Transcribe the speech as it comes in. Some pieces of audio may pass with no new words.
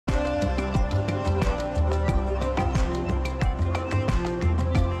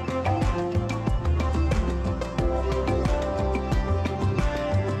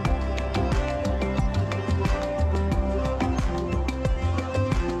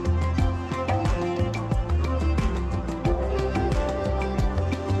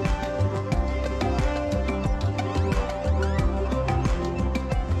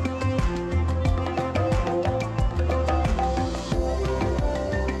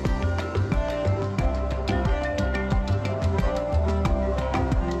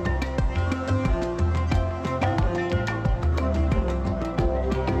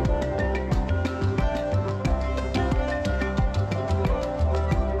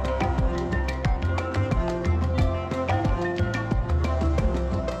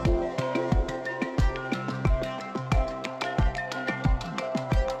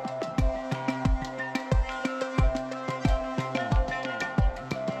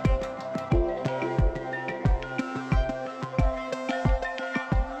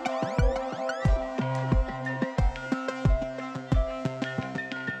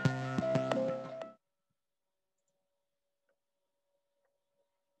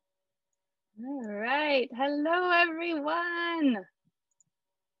All right. Hello, everyone.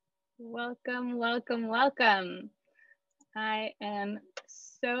 Welcome, welcome, welcome. I am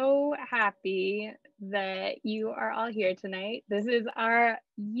so happy that you are all here tonight. This is our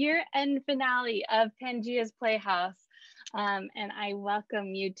year-end finale of Pangea's Playhouse, and I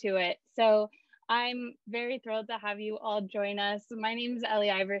welcome you to it. So I'm very thrilled to have you all join us. My name is Ellie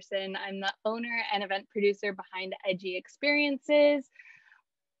Iverson. I'm the owner and event producer behind Edgy Experiences.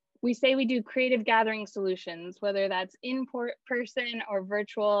 We say we do creative gathering solutions, whether that's in person or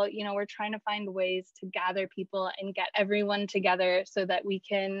virtual. We're trying to find ways to gather people and get everyone together so that we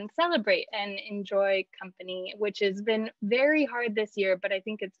can celebrate and enjoy company, which has been very hard this year, but I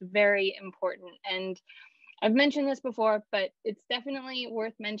think it's very important. And I've mentioned this before, but it's definitely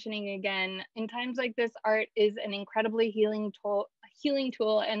worth mentioning again. In times like this, art is an incredibly healing tool,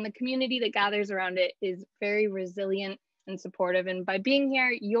 and the community that gathers around it is very resilient and supportive. And by being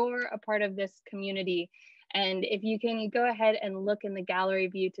here, you're a part of this community. And if you can go ahead and look in the gallery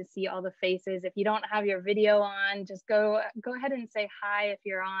view to see all the faces, if you don't have your video on, just go ahead and say hi if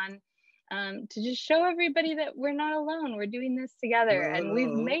you're on, to just show everybody that we're not alone. We're doing this together, hello, and we've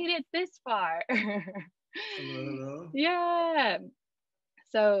made it this far. hello. Yeah.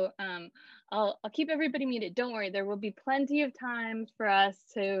 So I'll keep everybody muted. Don't worry, there will be plenty of time for us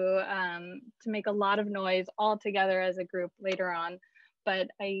to make a lot of noise all together as a group later on. But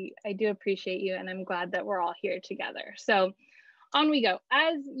I do appreciate you, and I'm glad that we're all here together. So on we go.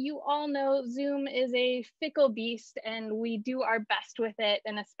 As you all know, Zoom is a fickle beast, and we do our best with it,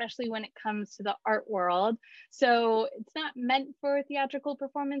 and especially when it comes to the art world. So it's not meant for theatrical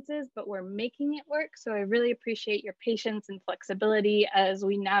performances, but we're making it work. So I really appreciate your patience and flexibility as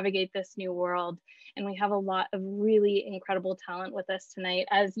we navigate this new world. And we have a lot of really incredible talent with us tonight,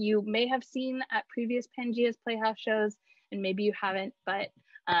 as you may have seen at previous Pangea's Playhouse shows, and maybe you haven't, but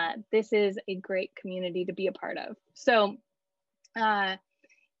this is a great community to be a part of. So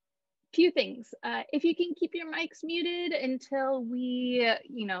few things. If you can keep your mics muted until we,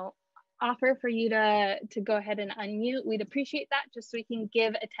 offer for you to go ahead and unmute, we'd appreciate that, just so we can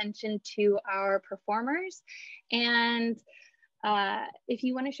give attention to our performers. And if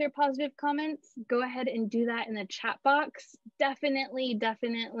you want to share positive comments, go ahead and do that in the chat box.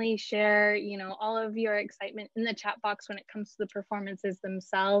 Definitely share, all of your excitement in the chat box when it comes to the performances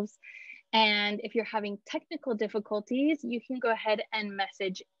themselves. And if you're having technical difficulties, you can go ahead and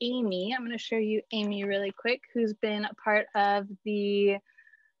message Amy. I'm going to show you Amy really quick, who's been a part of the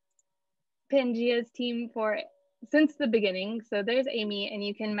Pangea's team since the beginning. So there's Amy, and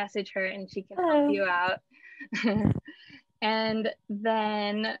you can message her and she can help you out. And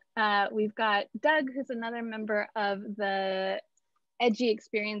then we've got Doug, who's another member of the Edgy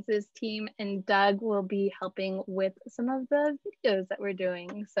Experiences team, and Doug will be helping with some of the videos that we're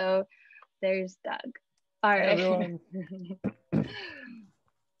doing. So there's Doug. All right. Hey, everyone. All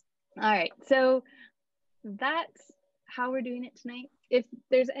right. So that's how we're doing it tonight. If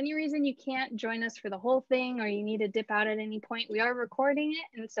there's any reason you can't join us for the whole thing, or you need to dip out at any point, we are recording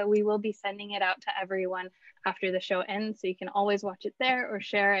it. And so we will be sending it out to everyone after the show ends. So you can always watch it there or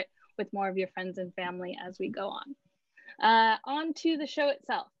share it with more of your friends and family as we go on. On to the show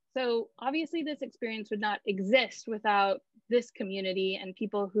itself. So obviously this experience would not exist without this community and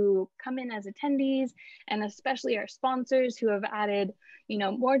people who come in as attendees, and especially our sponsors who have added,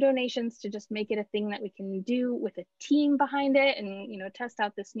 more donations to just make it a thing that we can do with a team behind it and, test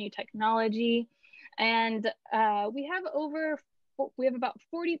out this new technology. And we have about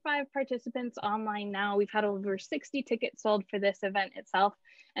 45 participants online now. We've had over 60 tickets sold for this event itself.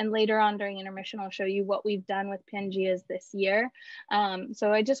 And later on during intermission, I'll show you what we've done with Pangea's this year.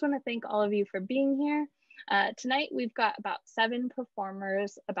 So I just want to thank all of you for being here. Tonight we've got seven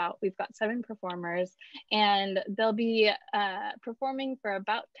performers, and they'll be performing for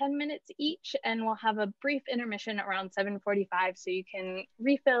about 10 minutes each, and we'll have a brief intermission around 7:45 so you can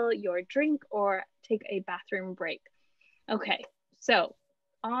refill your drink or take a bathroom break. Okay, so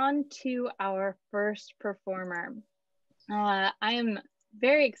on to our first performer. I am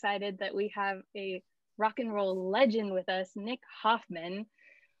very excited that we have a rock and roll legend with us, Nick Hoffman.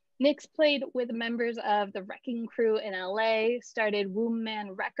 Nick's played with members of the Wrecking Crew in LA, started Womb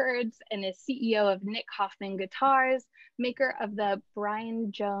Man Records, and is CEO of Nick Hoffman Guitars, maker of the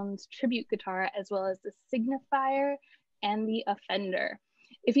Brian Jones tribute guitar, as well as the Signifier and the Offender.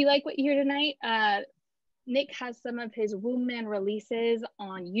 If you like what you hear tonight, Nick has some of his Womb Man releases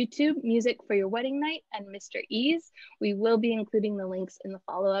on YouTube, Music for Your Wedding Night and Mr. Ease. We will be including the links in the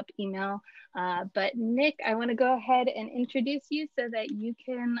follow-up email. But Nick, I want to go ahead and introduce you so that you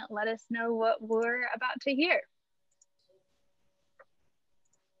can let us know what we're about to hear.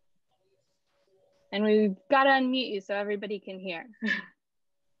 And we've got to unmute you so everybody can hear.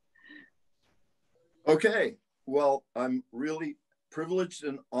 Okay, well, I'm really privileged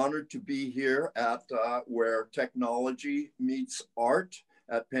and honored to be here at where technology meets art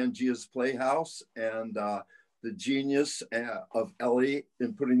at Pangea's Playhouse, and the genius of Ellie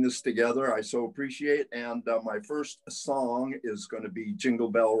in putting this together, I so appreciate. And my first song is going to be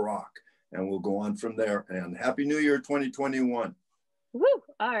Jingle Bell Rock, and we'll go on from there. And Happy New Year 2021. Woo!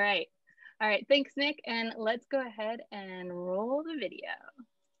 All right. All right. Thanks, Nick. And let's go ahead and roll the video.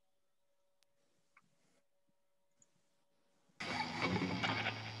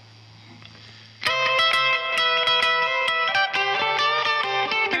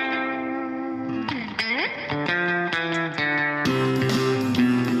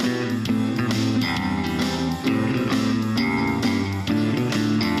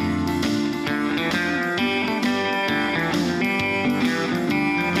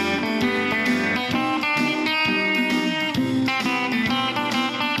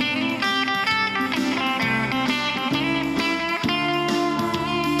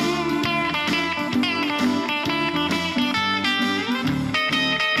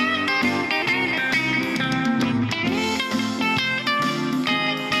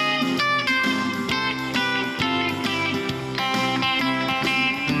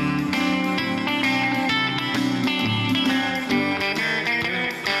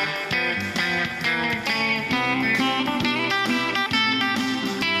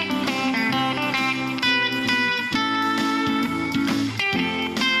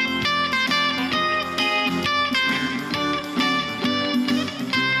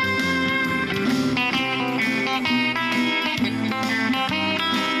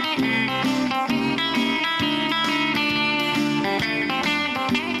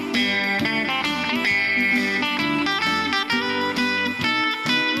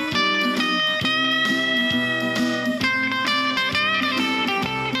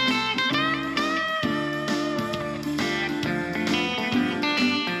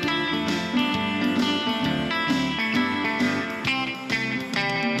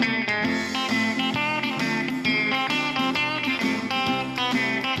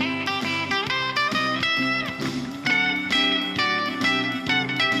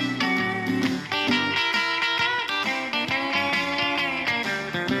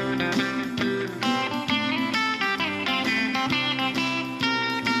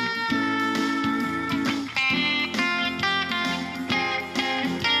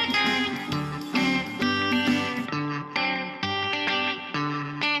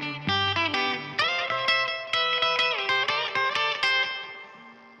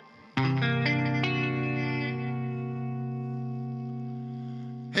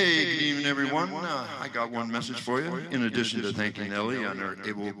 Hey, good evening, everyone. I got one message for you. In addition to thanking Ellie and her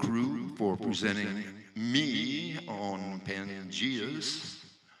able crew for presenting me on Pangea's,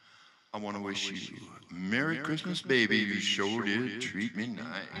 I want to wish you Merry Christmas, baby. You sure did treat me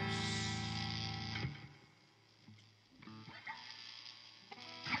nice.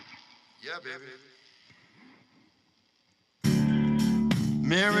 Yeah, baby.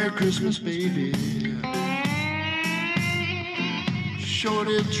 Merry Christmas, baby. Sure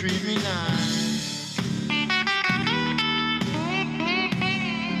did treat me nice.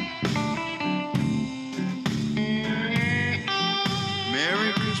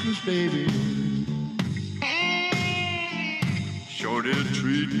 Merry Christmas, baby. Sure did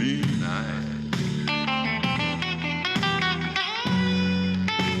treat me nice.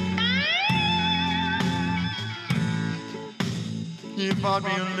 You bought me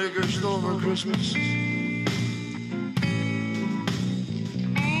a liquor store for Christmas.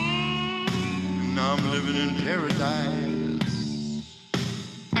 I'm living in paradise.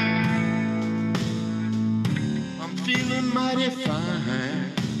 I'm feeling mighty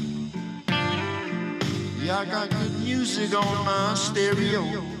fine. Yeah, I got good music on my stereo.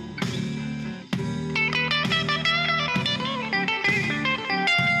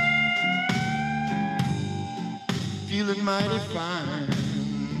 Feeling mighty fine.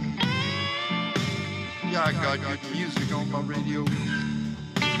 Yeah, I got good music on my radio.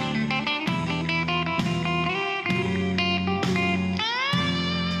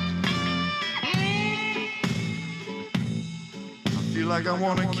 Like I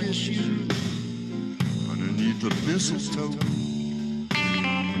want to kiss you underneath the mistletoe.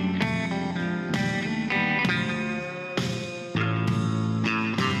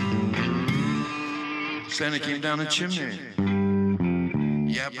 Santa came down the chimney,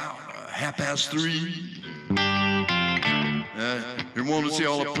 yeah, about 3:30. You want to see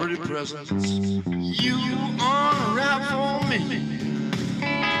all the pretty presents you unwrap for me.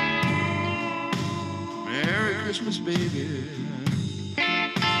 Christmas, baby.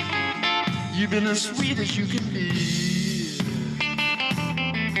 You've been as sweet as you can be.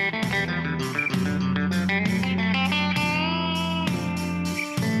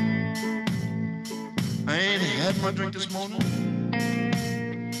 I ain't had my drink this morning,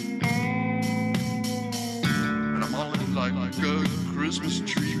 and I'm hollering like a Christmas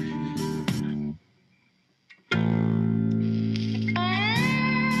tree.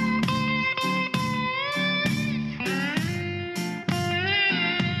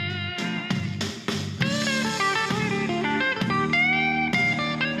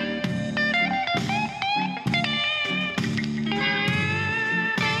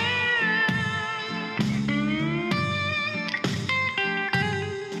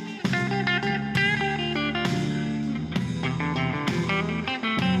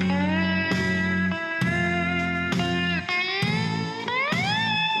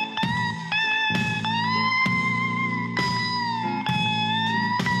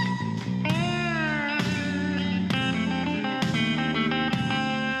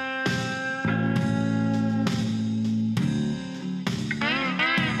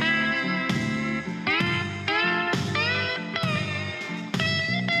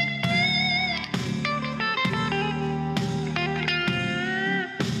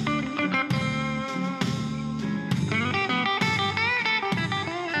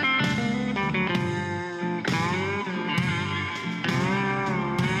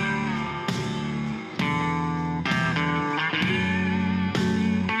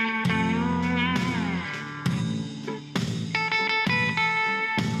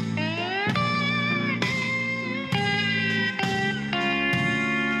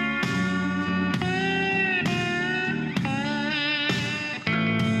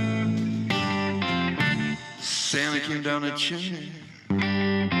 Santa came down the chimney,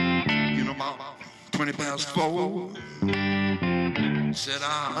 you know, about 20 past 4. Said,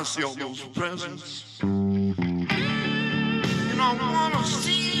 I see all those presents, and I wanna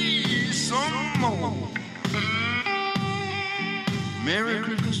see some more. Merry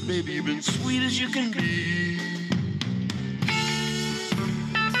Christmas, baby, you've been sweet as you can be.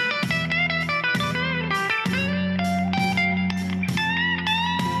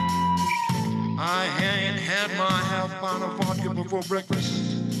 I ain't had my half pound of vodka before breakfast.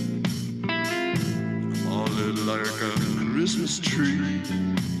 I'm all lit like a Christmas tree.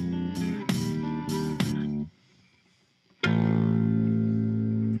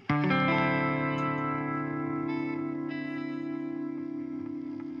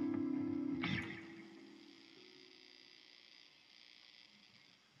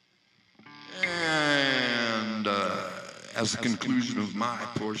 And as a conclusion of my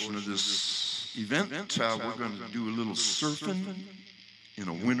portion of this event, we're going to do a little surfing in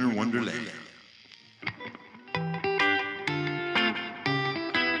a winter wonderland.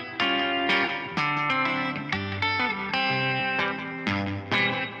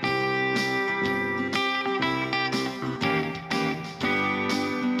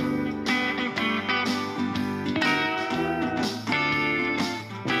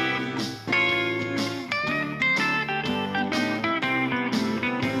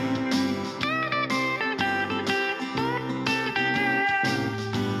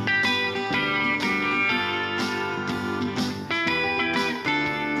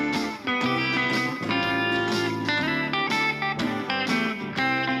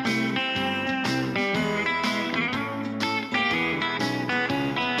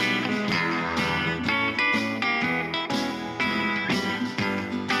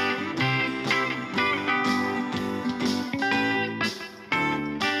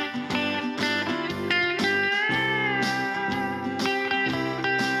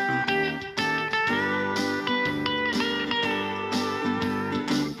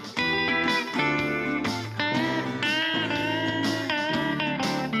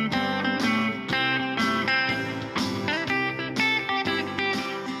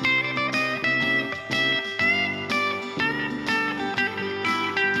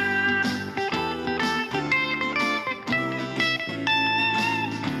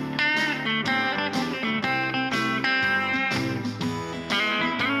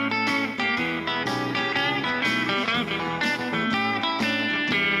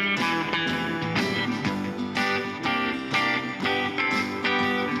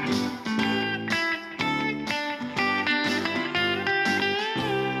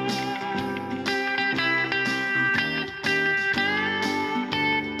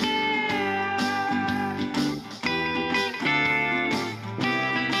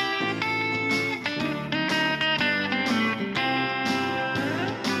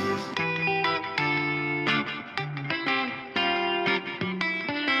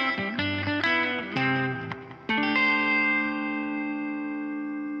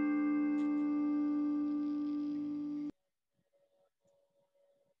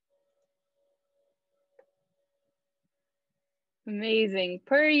 Amazing.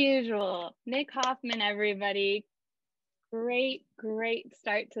 Per usual, Nick Hoffman, everybody. Great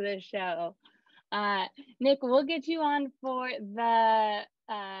start to the show. Nick, we'll get you on for the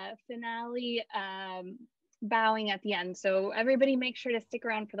finale bowing at the end. So everybody make sure to stick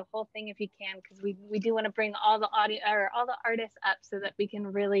around for the whole thing if you can, because we do want to bring all the audio or all the artists up so that we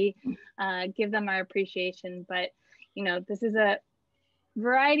can really give them our appreciation. But you know, this is a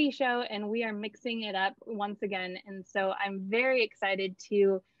variety show and we are mixing it up once again. And so I'm very excited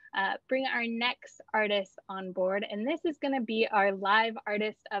to bring our next artist on board. And this is going to be our live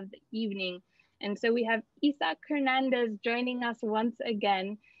artist of the evening. And so we have Hernandez joining us once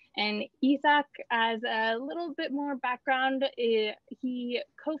again. And Isaac, as a little bit more background, he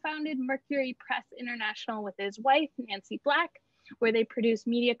co-founded Mercury Press International with his wife, Nancy Black, where they produce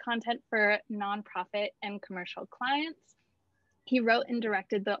media content for nonprofit and commercial clients. He wrote and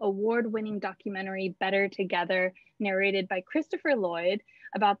directed the award-winning documentary Better Together, narrated by Christopher Lloyd,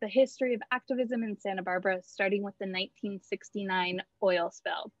 about the history of activism in Santa Barbara, starting with the 1969 oil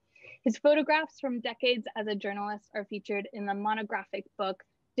spill. His photographs from decades as a journalist are featured in the monographic book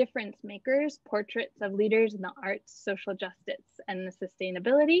Difference Makers, Portraits of Leaders in the Arts, Social Justice, and the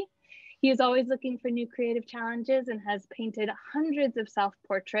Sustainability. He is always looking for new creative challenges and has painted hundreds of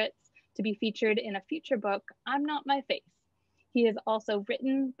self-portraits to be featured in a future book, I'm Not My Face. He has also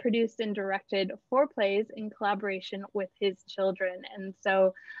written, produced, and directed 4 plays in collaboration with his children. And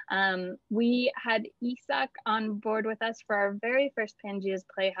so we had Isaac on board with us for our very first Pangea's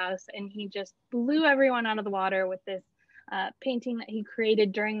Playhouse, and he just blew everyone out of the water with this painting that he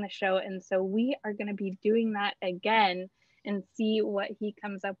created during the show. And so we are going to be doing that again and see what he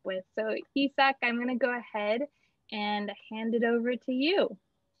comes up with. So Isaac, I'm going to go ahead and hand it over to you.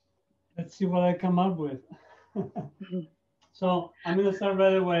 Let's see what I come up with. So I'm going to start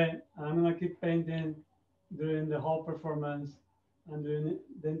right away. I'm going to keep painting during the whole performance, and during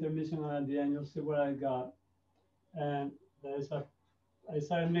the intermission at the end, you'll see what I got. And I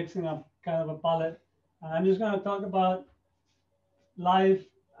started mixing up kind of a palette. And I'm just going to talk about life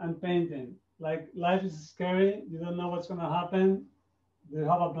and painting. Like, life is scary. You don't know what's going to happen. You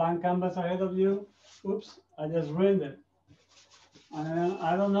have a blank canvas ahead of you. Oops, I just ruined it. And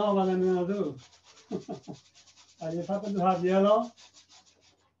I don't know what I'm going to do. I just happen to have yellow.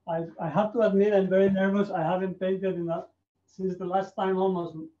 I have to admit I'm very nervous. I haven't painted since the last time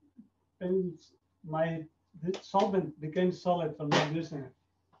almost. My solvent became solid from not using it.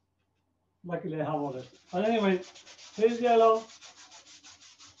 Luckily I have all this. But anyway, here's yellow.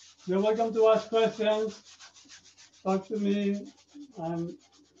 You're welcome to ask questions. Talk to me. And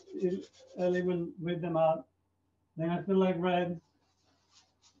Ellie will read them out. Then I feel like red.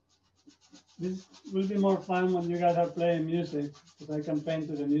 This will be more fun when you guys are playing music, because I can paint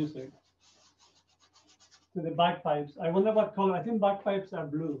to the music. To the bagpipes. I wonder what color. I think bagpipes are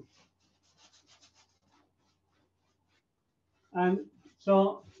blue. And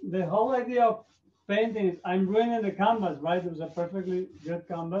so the whole idea of painting is I'm ruining the canvas, right? It was a perfectly good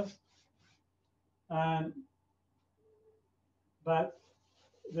canvas. But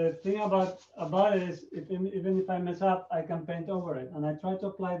the thing about it is, even if I mess up, I can paint over it. And I try to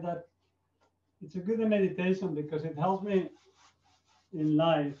apply that. It's a good meditation because it helps me in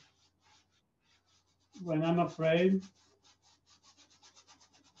life when I'm afraid.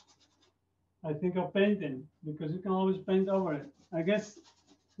 I think of painting because you can always paint over it. I guess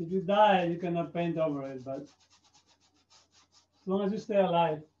if you die, you cannot paint over it, but as long as you stay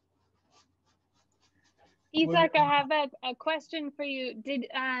alive. Isaac, I have a question for you.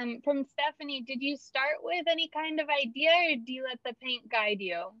 From Stefanie, did you start with any kind of idea, or do you let the paint guide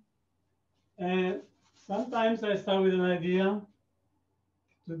you? Sometimes I start with an idea.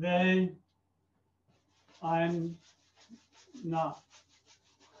 Today, I'm not.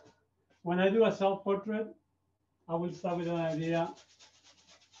 When I do a self-portrait, I will start with an idea.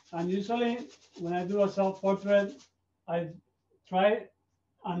 And usually, when I do a self-portrait, I try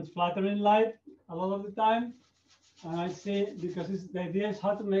unflattering light a lot of the time. And I see, because the idea is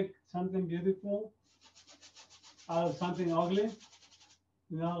how to make something beautiful out of something ugly.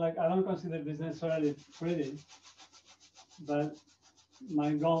 You know, like, I don't consider this necessarily pretty, but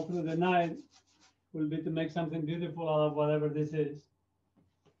my goal through the night will be to make something beautiful out of whatever this is.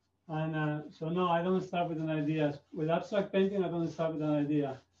 And so no, I don't start with an idea. With abstract painting, I don't start with an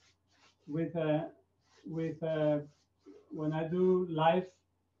idea. When I do live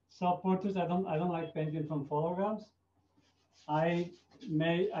self-portraits, I don't like painting from photographs. I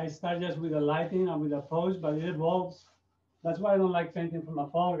start just with a lighting and with a pose, but it evolves. That's why I don't like painting from a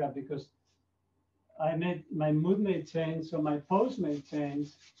photograph, because my mood may change, so my pose may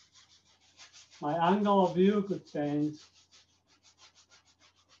change, my angle of view could change,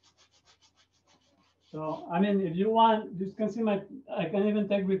 So, I mean, if you want, you can see I can even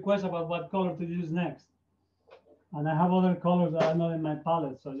take requests about what color to use next. And I have other colors that are not in my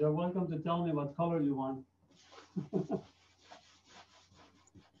palette. So you're welcome to tell me what color you want.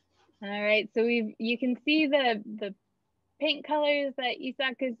 All right, so you can see the paint colors that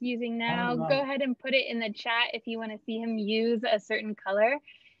Isak is using now. Go ahead and put it in the chat if you want to see him use a certain color.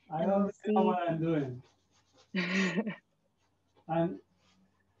 I don't know what I'm doing. And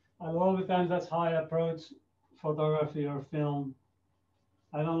a lot of the times that's how I approach photography or film.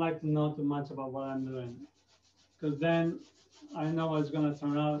 I don't like to know too much about what I'm doing, because then I know it's going to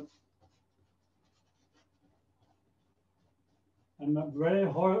turn out. I'm a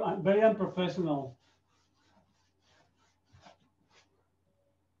very unprofessional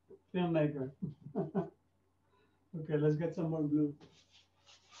filmmaker. Okay, let's get some more blue.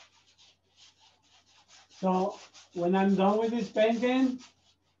 So when I'm done with this painting,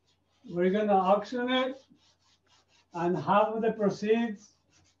 we're gonna auction it, and half of the proceeds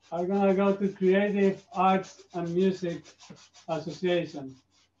are gonna go to Creative Arts and Music Association.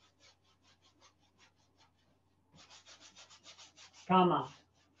 CAMA.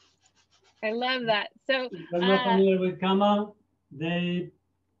 I love that. So if you're not familiar with CAMA, they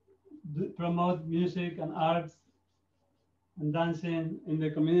promote music and arts and dancing in the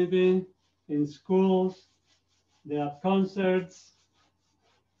community, in schools. They have concerts,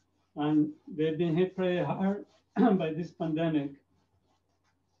 and they've been hit pretty hard by this pandemic.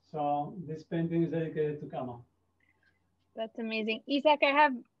 So this painting is dedicated to CAMA. That's amazing. Isak, I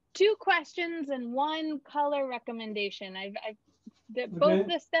have 2 questions and 1 color recommendation. Both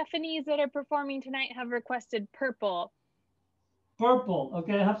the Stefanies that are performing tonight have requested purple. Purple.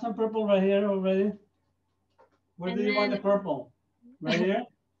 Okay, I have some purple right here already. Where do you want the purple? Right here?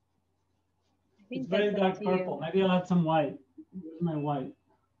 It's very dark purple. Maybe I'll add some white. Here's my white.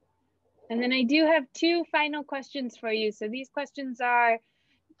 And then I do have 2 final questions for you. So these questions are,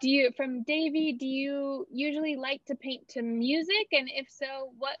 from Davey, do you usually like to paint to music? And if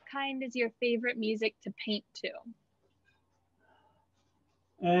so, what kind is your favorite music to paint to?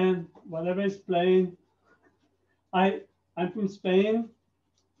 And whatever is playing. I'm from Spain,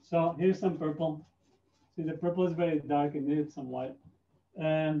 so here's some purple. See, the purple is very dark and needs some white.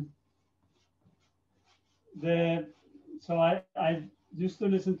 And so I used to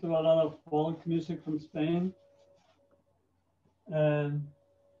listen to a lot of folk music from Spain. But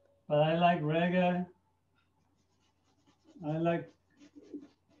I like reggae. I like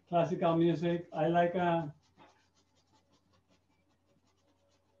classical music. I like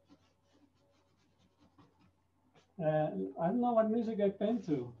I don't know what music I paint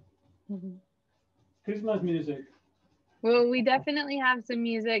to. Christmas music. Well, we definitely have some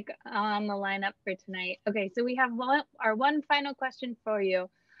music on the lineup for tonight. Okay, so we have our one final question for you.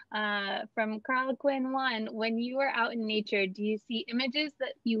 From Carl Quinn 1, when you are out in nature, do you see images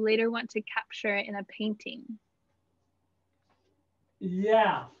that you later want to capture in a painting?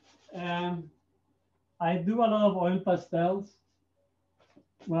 Yeah, I do a lot of oil pastels.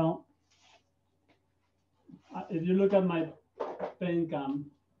 Well, if you look at my paint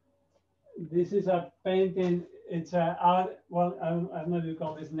cam, this is a painting. It's well, I don't know if you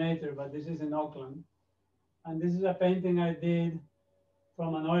call this nature, but this is in Oakland. And this is a painting I did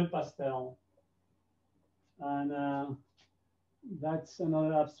from an oil pastel. And that's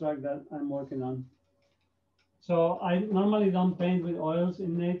another abstract that I'm working on. So I normally don't paint with oils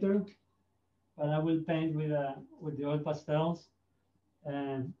in nature, but I will paint with the oil pastels.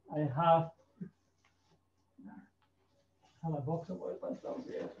 And I have a box of oil pastels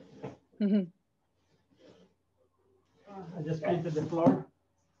here. Mm-hmm. I just painted the floor.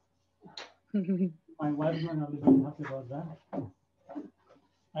 My wife's not going to be happy about that.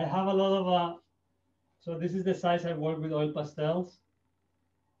 I have a lot of, so this is the size I work with oil pastels.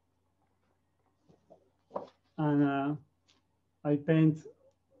 And I paint,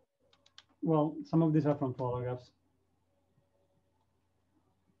 well, some of these are from photographs.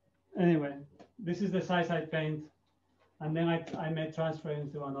 Anyway, this is the size I paint. And then I may transfer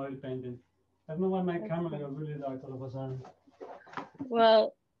into an oil painting. I don't know why my camera got really dark all of a sudden.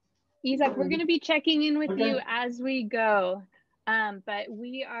 Well, Isak, we're going to be checking in with you as we go. But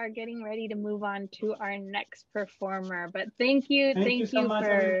we are getting ready to move on to our next performer. But thank you so much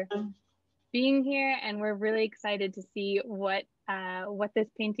for being here, and we're really excited to see what this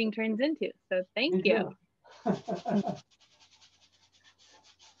painting turns into. So thank you.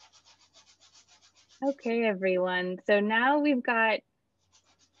 Okay, everyone. So now we've got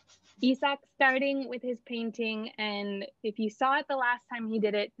Isak starting with his painting, and if you saw it the last time he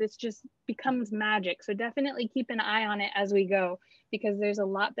did it, this just becomes magic. So definitely keep an eye on it as we go, because there's a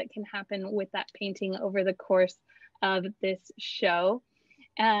lot that can happen with that painting over the course of this show.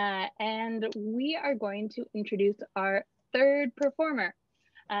 And we are going to introduce our third performer.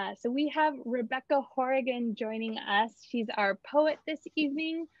 So we have Rebecca Horrigan joining us. She's our poet this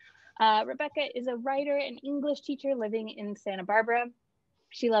evening. Rebecca is a writer and English teacher living in Santa Barbara.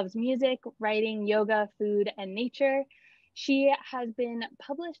 She loves music, writing, yoga, food, and nature. She has been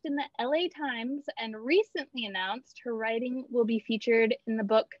published in the LA Times and recently announced her writing will be featured in the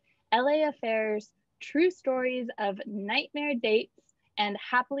book LA Affairs, True Stories of Nightmare Dates and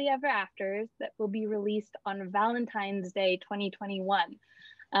Happily Ever Afters, that will be released on Valentine's Day 2021.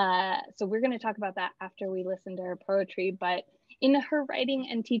 So we're going to talk about that after we listen to her poetry, but in her writing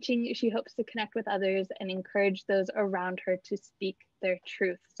and teaching, she hopes to connect with others and encourage those around her to speak their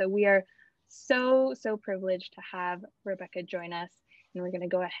truth. So we are so privileged to have Rebecca join us, and we're going to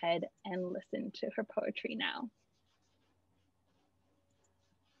go ahead and listen to her poetry now.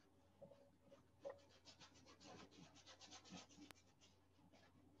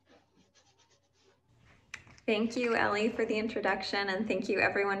 Thank you, Ellie, for the introduction, and thank you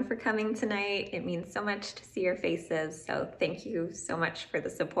everyone for coming tonight. It means so much to see your faces, so thank you so much for the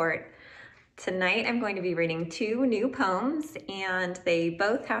support. Tonight I'm going to be reading 2 new poems, and they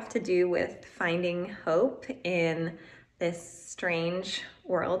both have to do with finding hope in this strange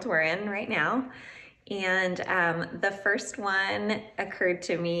world we're in right now. And the first one occurred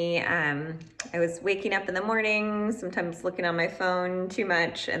to me, I was waking up in the morning, sometimes looking on my phone too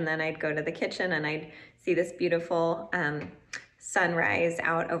much, and then I'd go to the kitchen and I'd see this beautiful sunrise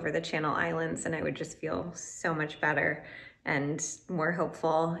out over the Channel Islands, and I would just feel so much better and more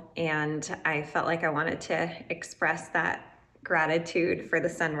hopeful. And I felt like I wanted to express that gratitude for the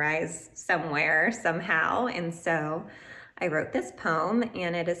sunrise somewhere, somehow. And so I wrote this poem,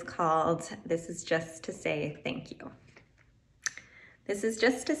 and it is called This Is Just to Say Thank You. This is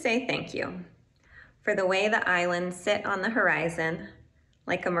just to say thank you for the way the islands sit on the horizon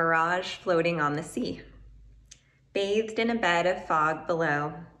like a mirage floating on the sea. Bathed in a bed of fog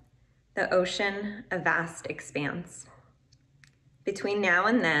below, the ocean a vast expanse. Between now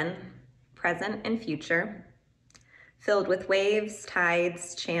and then, present and future, filled with waves,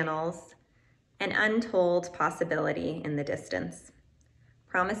 tides, channels, an untold possibility in the distance,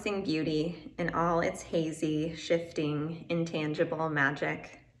 promising beauty in all its hazy, shifting, intangible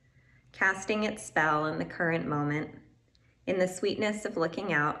magic, casting its spell in the current moment, in the sweetness of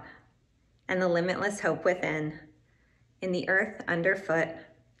looking out, and the limitless hope within, in the earth underfoot,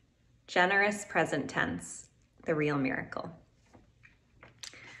 generous present tense, the real miracle.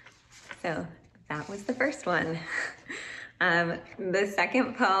 So that was the first one. The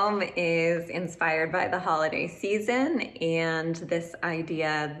second poem is inspired by the holiday season and this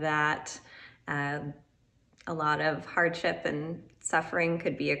idea that a lot of hardship and suffering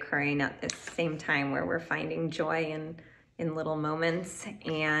could be occurring at the same time, where we're finding joy in little moments.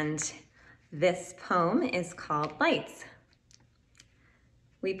 And this poem is called Lights.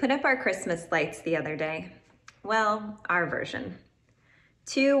 We put up our Christmas lights the other day. Well, our version.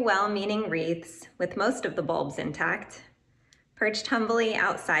 2 well-meaning wreaths with most of the bulbs intact, perched humbly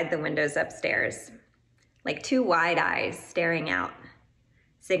outside the windows upstairs, like 2 wide eyes staring out,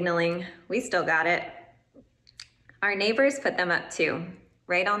 signaling we still got it. Our neighbors put them up too,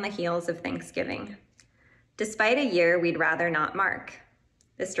 right on the heels of Thanksgiving. Despite a year we'd rather not mark,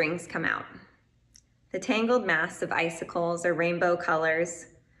 the strings come out. The tangled mass of icicles or rainbow colors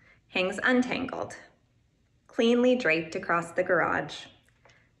hangs untangled, cleanly draped across the garage,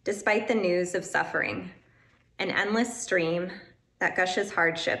 despite the news of suffering, an endless stream that gushes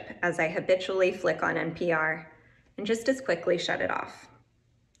hardship as I habitually flick on NPR and just as quickly shut it off.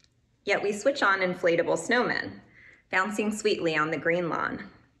 Yet we switch on inflatable snowmen, bouncing sweetly on the green lawn.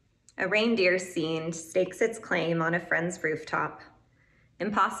 A reindeer scene stakes its claim on a friend's rooftop.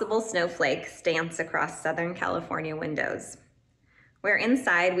 Impossible snowflakes dance across Southern California windows, where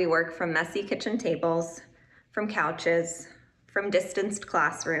inside we work from messy kitchen tables, from couches, from distanced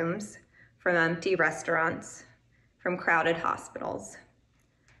classrooms, from empty restaurants, from crowded hospitals.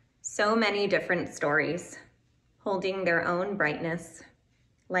 So many different stories, holding their own brightness,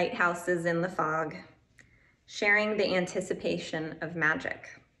 lighthouses in the fog, sharing the anticipation of magic.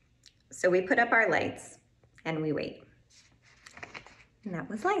 So we put up our lights and we wait. And that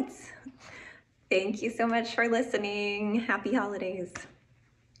was Lights. Thank you so much for listening. Happy holidays.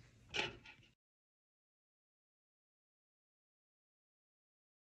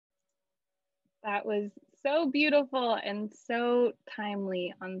 That was so beautiful and so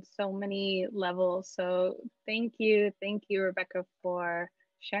timely on so many levels. So thank you, Rebecca, for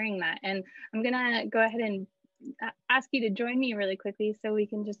sharing that. And I'm gonna go ahead and ask you to join me really quickly so we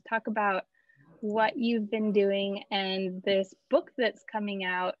can just talk about what you've been doing and this book that's coming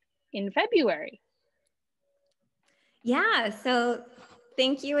out in February. Yeah, so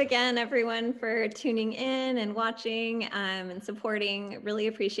thank you again, everyone, for tuning in and watching and supporting. Really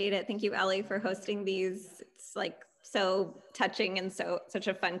appreciate it. Thank you, Ellie, for hosting these. It's like so touching and such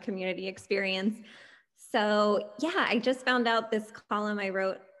a fun community experience. So yeah, I just found out this column I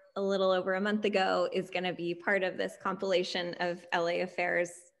wrote a little over a month ago is going to be part of this compilation of LA Affairs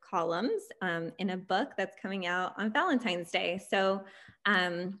columns in a book that's coming out on Valentine's Day. So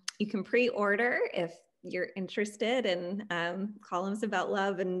you can pre-order if you're interested in columns about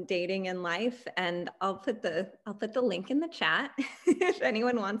love and dating and life, and I'll put the link in the chat if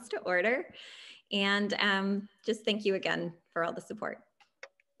anyone wants to order. And just thank you again for all the support.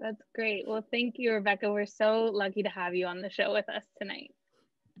 That's great. Well, thank you, Rebecca. We're so lucky to have you on the show with us tonight.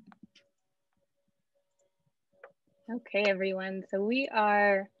 Okay, everyone. So we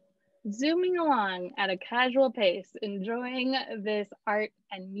are zooming along at a casual pace, enjoying this art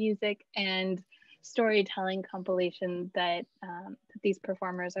and music and storytelling compilation that these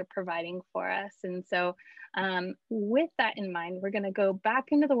performers are providing for us. And so with that in mind, we're going to go back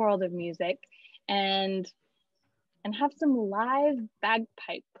into the world of music and have some live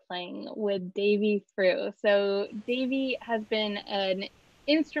bagpipe playing with Davey Frew. So Davey has been an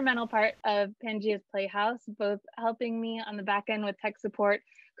instrumental part of Pangea's Playhouse, both helping me on the back end with tech support,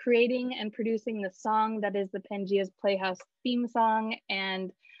 creating and producing the song that is the Pangea's Playhouse theme song,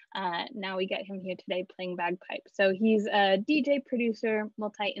 and now we get him here today playing bagpipes. So he's a DJ, producer,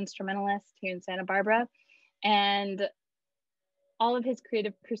 multi-instrumentalist here in Santa Barbara, and all of his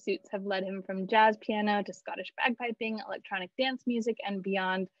creative pursuits have led him from jazz piano to Scottish bagpiping, electronic dance music, and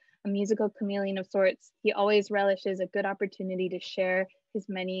beyond. A musical chameleon of sorts, he always relishes a good opportunity to share his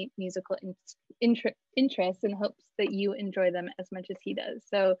many musical interests and hopes that you enjoy them as much as he does.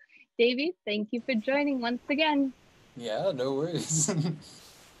 So, Davey, thank you for joining once again. Yeah, no worries.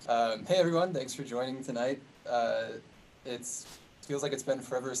 Hey everyone, thanks for joining tonight. It feels like it's been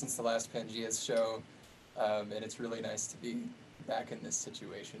forever since the last Pangea's show, and it's really nice to be back in this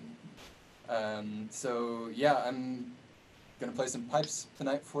situation. So yeah, I'm gonna play some pipes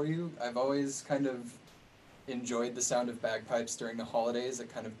tonight for you. I've always kind of enjoyed the sound of bagpipes during the holidays.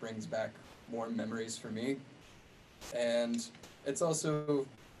 It kind of brings back warm memories for me. And it's also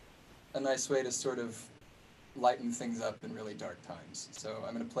a nice way to sort of lighten things up in really dark times. So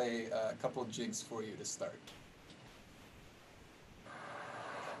I'm gonna play a couple jigs for you to start.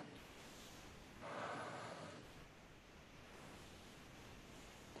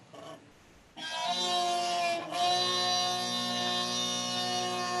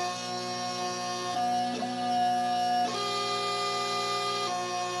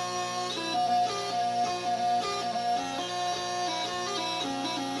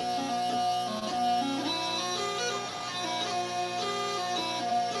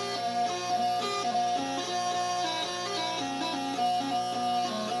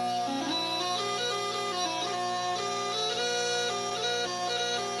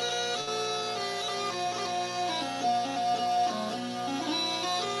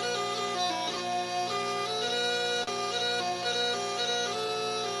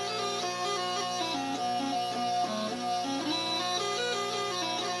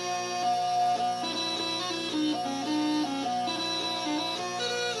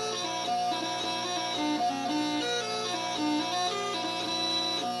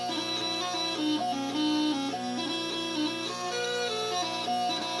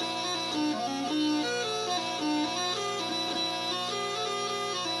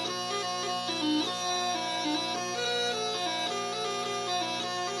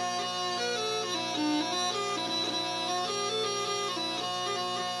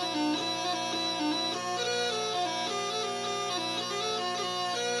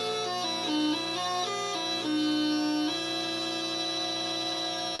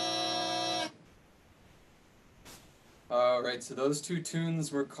 Alright, so those two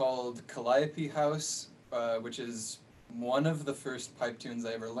tunes were called Calliope House, which is one of the first pipe tunes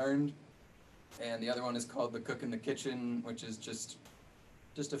I ever learned, and the other one is called The Cook in the Kitchen, which is just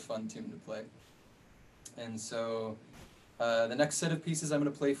a fun tune to play. And so the next set of pieces I'm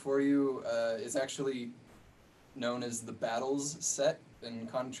going to play for you is actually known as the Battles set,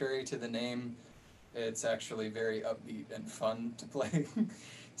 and contrary to the name, it's actually very upbeat and fun to play.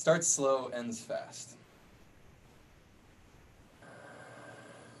 Starts slow, ends fast.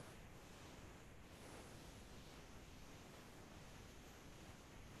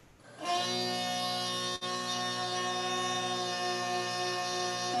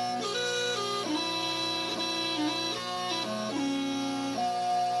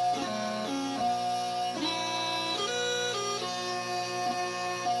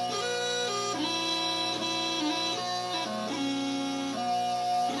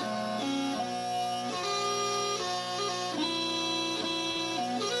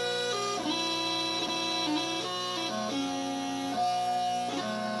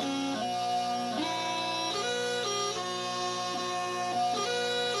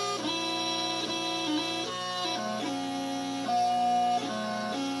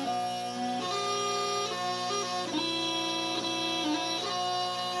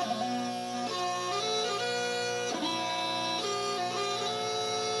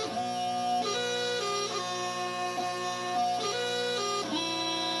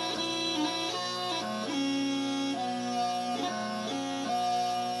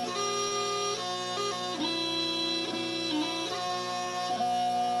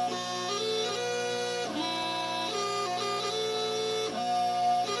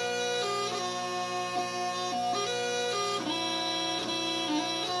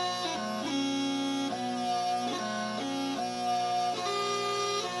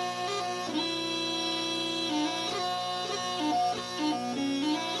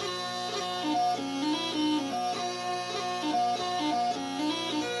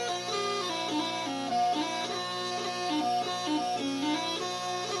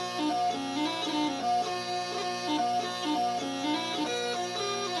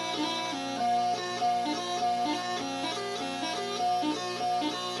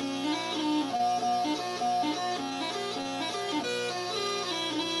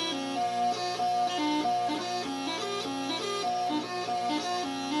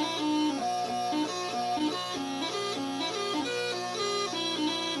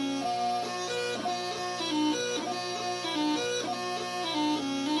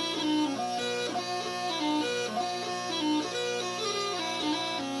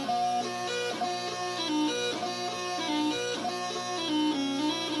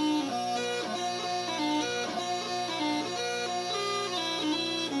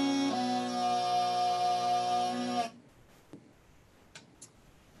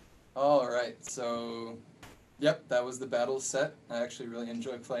 So, yep, that was the battle set. I actually really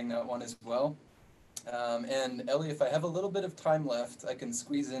enjoyed playing that one as well. And Ellie, if I have a little bit of time left, I can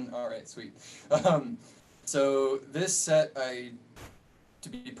squeeze in. All right, sweet. So this set, to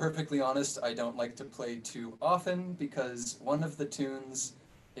be perfectly honest, I don't like to play too often because one of the tunes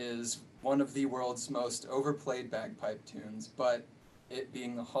is one of the world's most overplayed bagpipe tunes, but it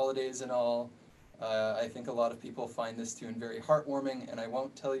being the holidays and all, I think a lot of people find this tune very heartwarming, and I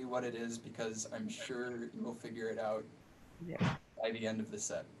won't tell you what it is because I'm sure you will figure it out by the end of the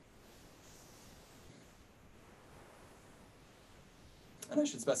set. And I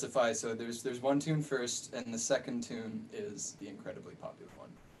should specify, so there's one tune first, and the second tune is the incredibly popular one.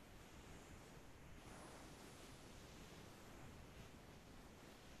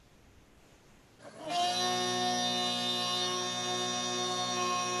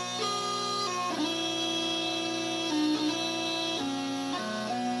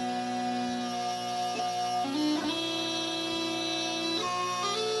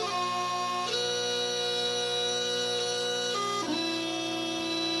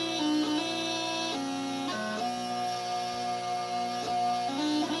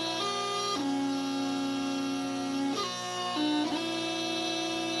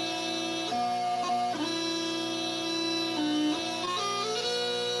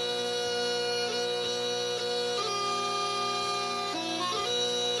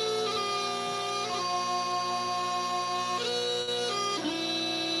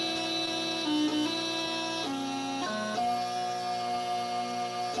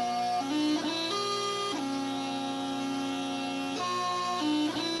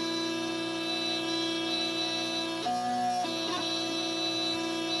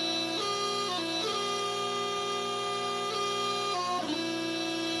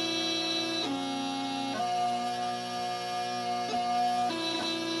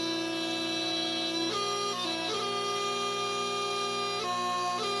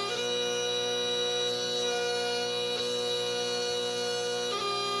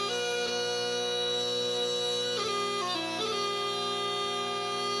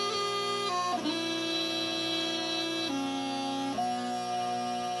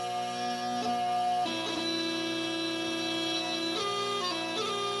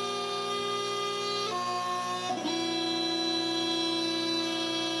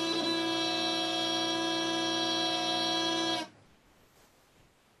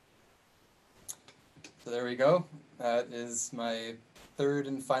 So there we go. That is my third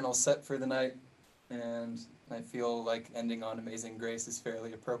and final set for the night, and I feel like ending on Amazing Grace is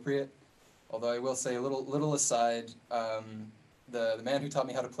fairly appropriate. Although I will say a little aside, the man who taught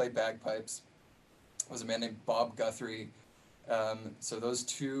me how to play bagpipes was a man named Bob Guthrie. So those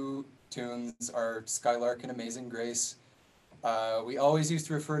two tunes are Skylark and Amazing Grace. We always used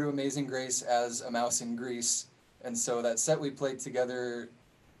to refer to Amazing Grace as A Mouse in Grease, and so that set we played together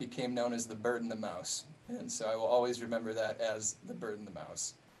became known as The Bird and the Mouse. And so I will always remember that as The Bird and the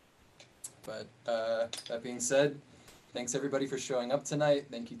Mouse. But that being said, thanks everybody for showing up tonight.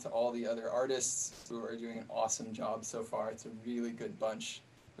 Thank you to all the other artists who are doing an awesome job so far. It's a really good bunch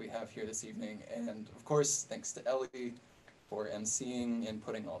we have here this evening. And of course, thanks to Ellie for emceeing and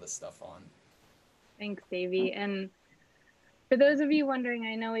putting all this stuff on. Thanks, Davey. And for those of you wondering,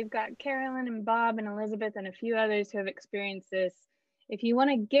 I know we've got Carolyn and Bob and Elizabeth and a few others who have experienced this. If you want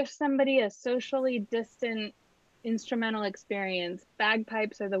to gift somebody a socially distant instrumental experience,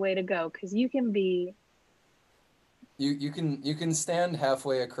 bagpipes are the way to go, because you can be... You can stand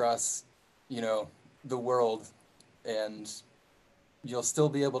halfway across, the world, and you'll still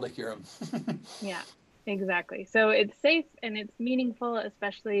be able to hear them. Yeah, exactly. So it's safe and it's meaningful,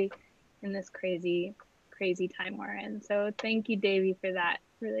 especially in this crazy time we're in. So thank you, Davey, for that.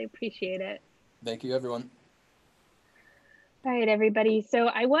 Really appreciate it. Thank you, everyone. All right, everybody. So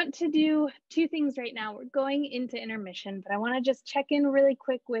I want to do two things right now. We're going into intermission, but I want to just check in really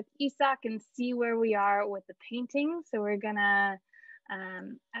quick with Isak and see where we are with the painting. So we're gonna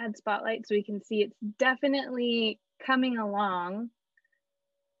add spotlight so we can see it's definitely coming along.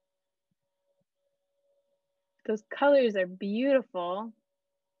 Those colors are beautiful.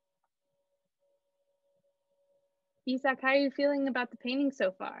 Isak, how are you feeling about the painting so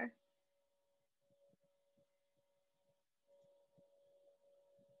far?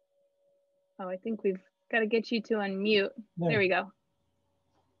 Oh, I think we've got to get you to unmute. There we go.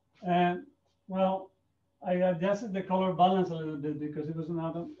 And well, I adjusted the color balance a little bit because it was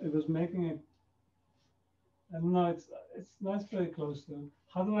making it. I don't know. It's nice, pretty close to.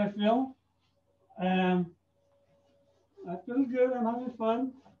 How do I feel? I feel good. I'm having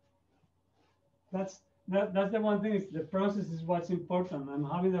fun. That's That's the one thing, is the process is what's important. I'm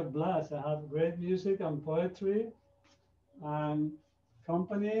having a blast. I have great music and poetry and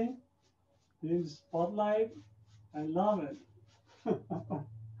company in spotlight. I love it.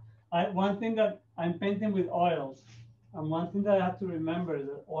 One thing that I'm painting with oils, and one thing that I have to remember is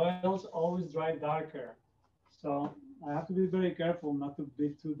that oils always dry darker. So I have to be very careful not to be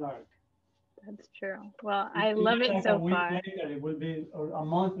too dark. That's true. Well, I love it like so a week far. later, it will be, or a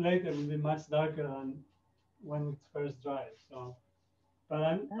month later, it will be much darker than when it first dried. So, but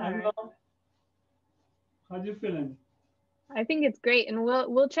I'm right. How you feeling? I think it's great, and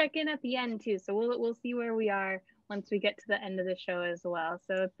we'll check in at the end too. So we'll see where we are once we get to the end of the show as well.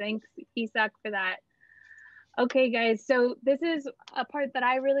 So thanks, Isak, for that. Okay, guys, so this is a part that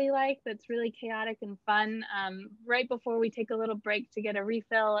I really like, that's really chaotic and fun. Right before we take a little break to get a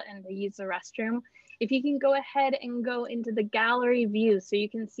refill and to use the restroom, if you can go ahead and go into the gallery view so you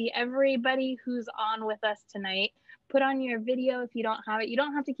can see everybody who's on with us tonight. Put on your video if you don't have it. You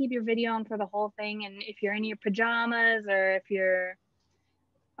don't have to keep your video on for the whole thing. And if you're in your pajamas, or if you're,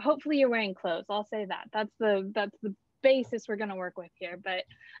 hopefully you're wearing clothes, I'll say that. That's the basis we're gonna work with here. But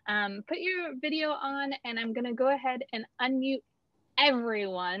put your video on, and I'm gonna go ahead and unmute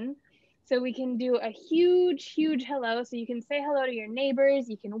everyone so we can do a huge hello. So you can say hello to your neighbors,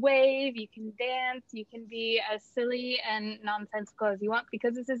 you can wave, you can dance, you can be as silly and nonsensical as you want,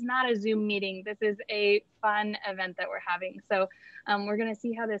 because this is not a Zoom meeting. This is a fun event that we're having. So we're gonna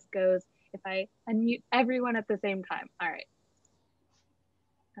see how this goes if I unmute everyone at the same time. All right.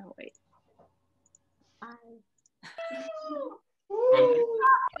 Oh, wait. Hello.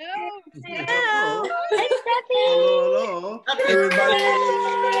 Hello. Hi, Stefanie. Hello,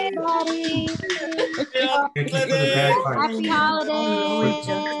 everybody. Happy holidays.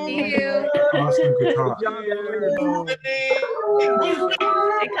 See you. Awesome guitar.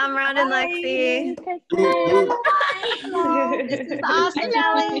 Hey, come running, Lexi. This is awesome,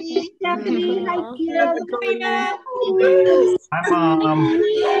 Ellie. Stefanie, hi, Peter. Hi, Mom.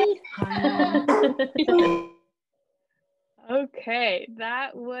 Okay,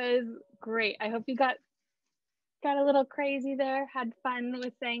 that was great. I hope you got a little crazy there, had fun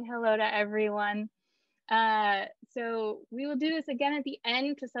with saying hello to everyone. So we will do this again at the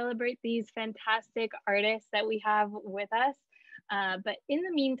end to celebrate these fantastic artists that we have with us. But in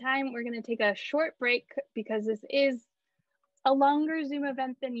the meantime, we're going to take a short break because this is a longer Zoom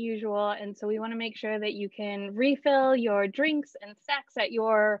event than usual. And so we want to make sure that you can refill your drinks and snacks at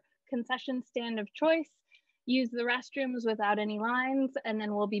your concession stand of choice, use the restrooms without any lines, and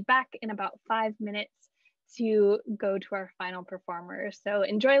then we'll be back in about 5 minutes to go to our final performers. So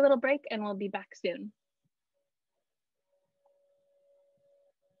enjoy a little break, and we'll be back soon.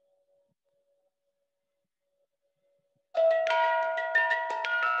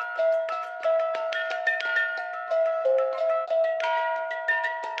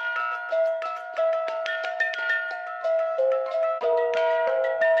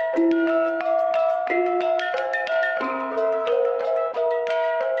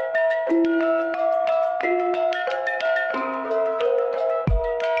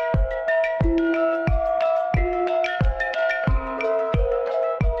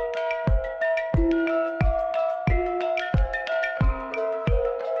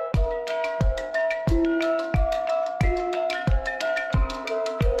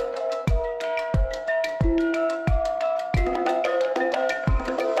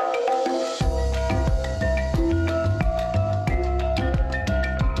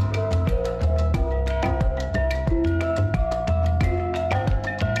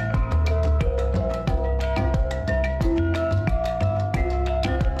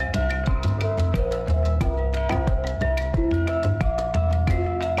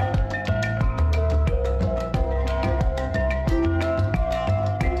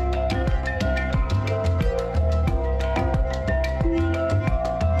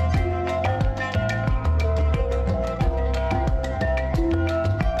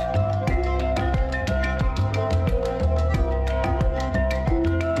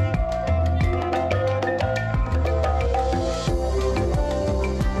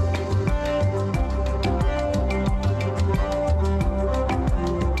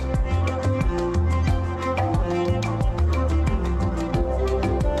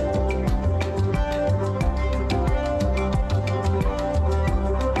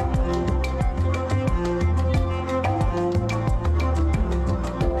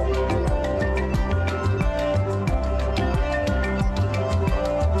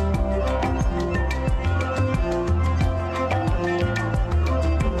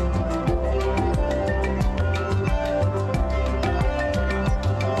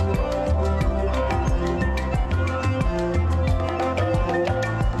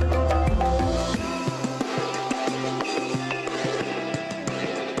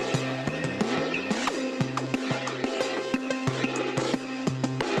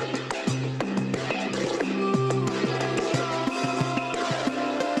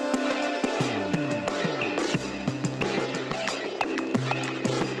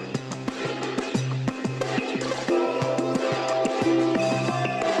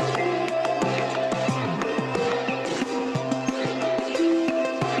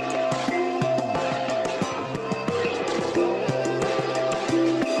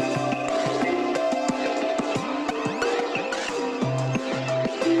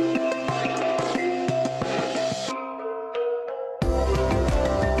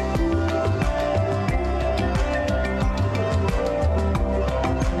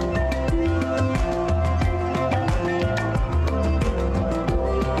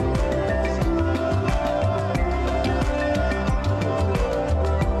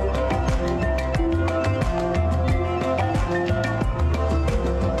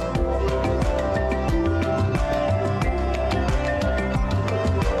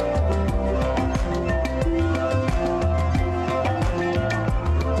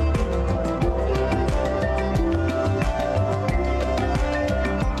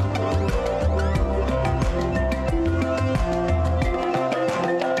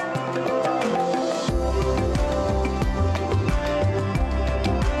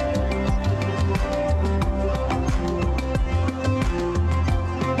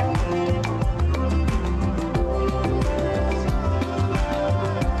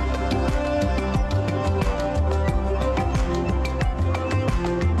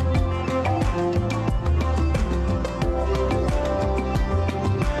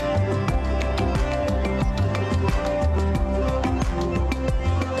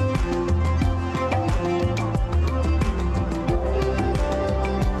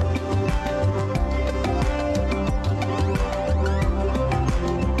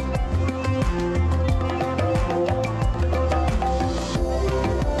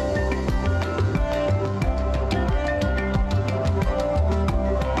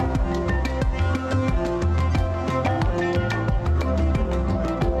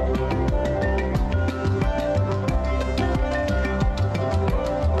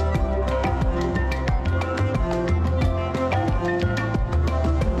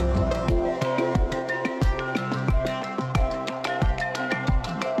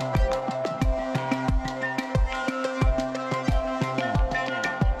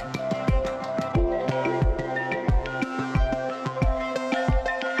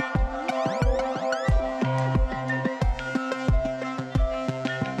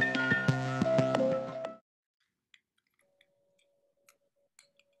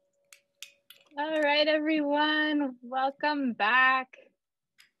 All right, everyone, welcome back.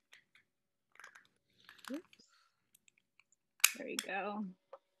 Oops. There we go.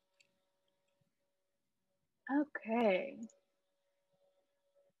 Okay.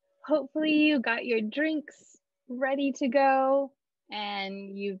 Hopefully you got your drinks ready to go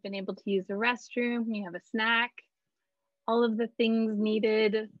and you've been able to use the restroom, you have a snack, all of the things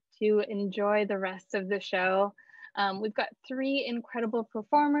needed to enjoy the rest of the show. We've got 3 incredible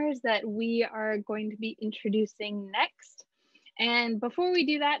performers that we are going to be introducing next. And before we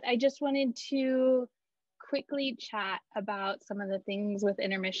do that, I just wanted to quickly chat about some of the things with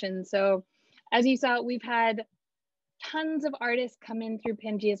intermission. So as you saw, we've had tons of artists come in through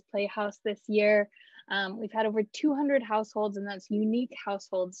Pangea's Playhouse this year. We've had over 200 households, and that's unique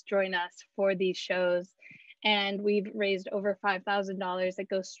households, join us for these shows. And we've raised over $5,000 that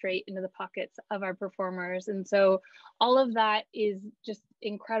goes straight into the pockets of our performers. And so all of that is just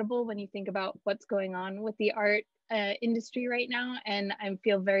incredible when you think about what's going on with the art industry right now. And I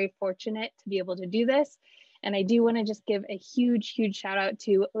feel very fortunate to be able to do this. And I do want to just give a huge, huge shout out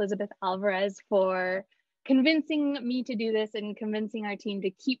to Elizabeth Alvarez for convincing me to do this and convincing our team to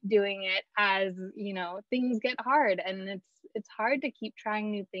keep doing it as, you know, things get hard. And it's hard to keep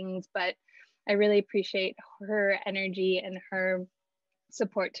trying new things, but I really appreciate her energy and her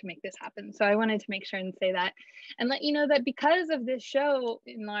support to make this happen. So I wanted to make sure and say that and let you know that because of this show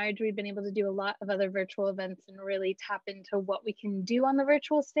in large, we've been able to do a lot of other virtual events and really tap into what we can do on the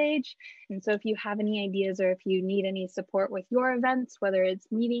virtual stage. And so if you have any ideas or if you need any support with your events, whether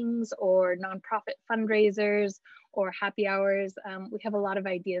it's meetings or nonprofit fundraisers or happy hours, we have a lot of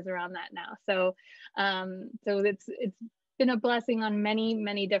ideas around that now. So it's been a blessing on many,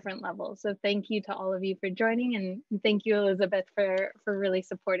 many different levels. So thank you to all of you for joining, and thank you, Elizabeth, for really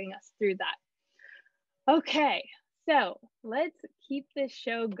supporting us through that. Okay, so let's keep this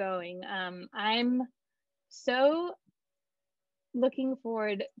show going. I'm so looking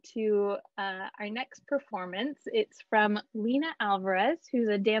forward to our next performance. It's from Lena Alvarez, who's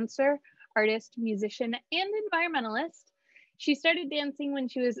a dancer, artist, musician, and environmentalist. She started dancing when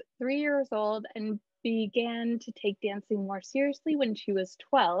she was 3 years old and began to take dancing more seriously when she was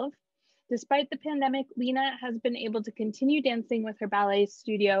 12. Despite the pandemic, Lena has been able to continue dancing with her ballet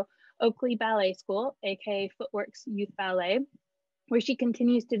studio, Oakley Ballet School, aka Footwork's Youth Ballet, where she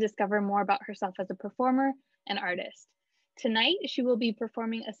continues to discover more about herself as a performer and artist. Tonight, she will be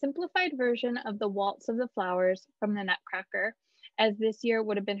performing a simplified version of the Waltz of the Flowers from the Nutcracker, as this year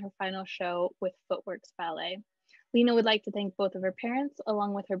would have been her final show with Footworks Ballet. Lena would like to thank both of her parents,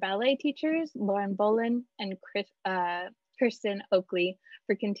 along with her ballet teachers, Lauren Bolin and Kirsten Oakley,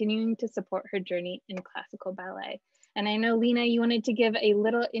 for continuing to support her journey in classical ballet. And I know, Lena, you wanted to give a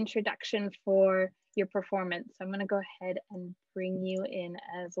little introduction for your performance. So I'm going to go ahead and bring you in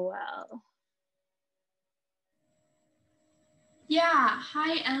as well. Yeah,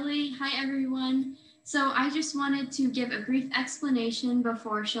 hi Ellie, hi everyone. So I just wanted to give a brief explanation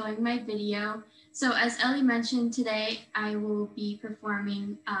before showing my video. So as Ellie mentioned today, I will be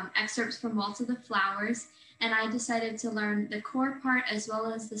performing excerpts from Waltz of the Flowers, and I decided to learn the core part as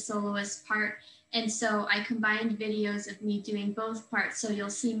well as the soloist part. And so I combined videos of me doing both parts, so you'll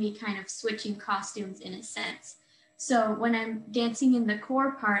see me kind of switching costumes in a sense. So when I'm dancing in the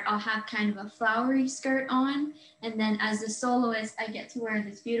core part, I'll have kind of a flowery skirt on, and then as the soloist, I get to wear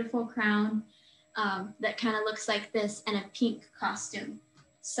this beautiful crown that kind of looks like this and a pink costume.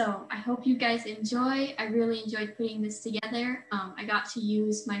 So I hope you guys enjoy. I really enjoyed putting this together. I got to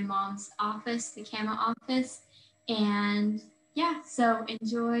use my mom's office, the Cama office, and yeah, so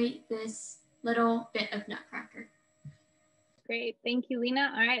enjoy this little bit of Nutcracker. Great, thank you,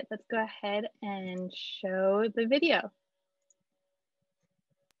 Lena. All right, let's go ahead and show the video.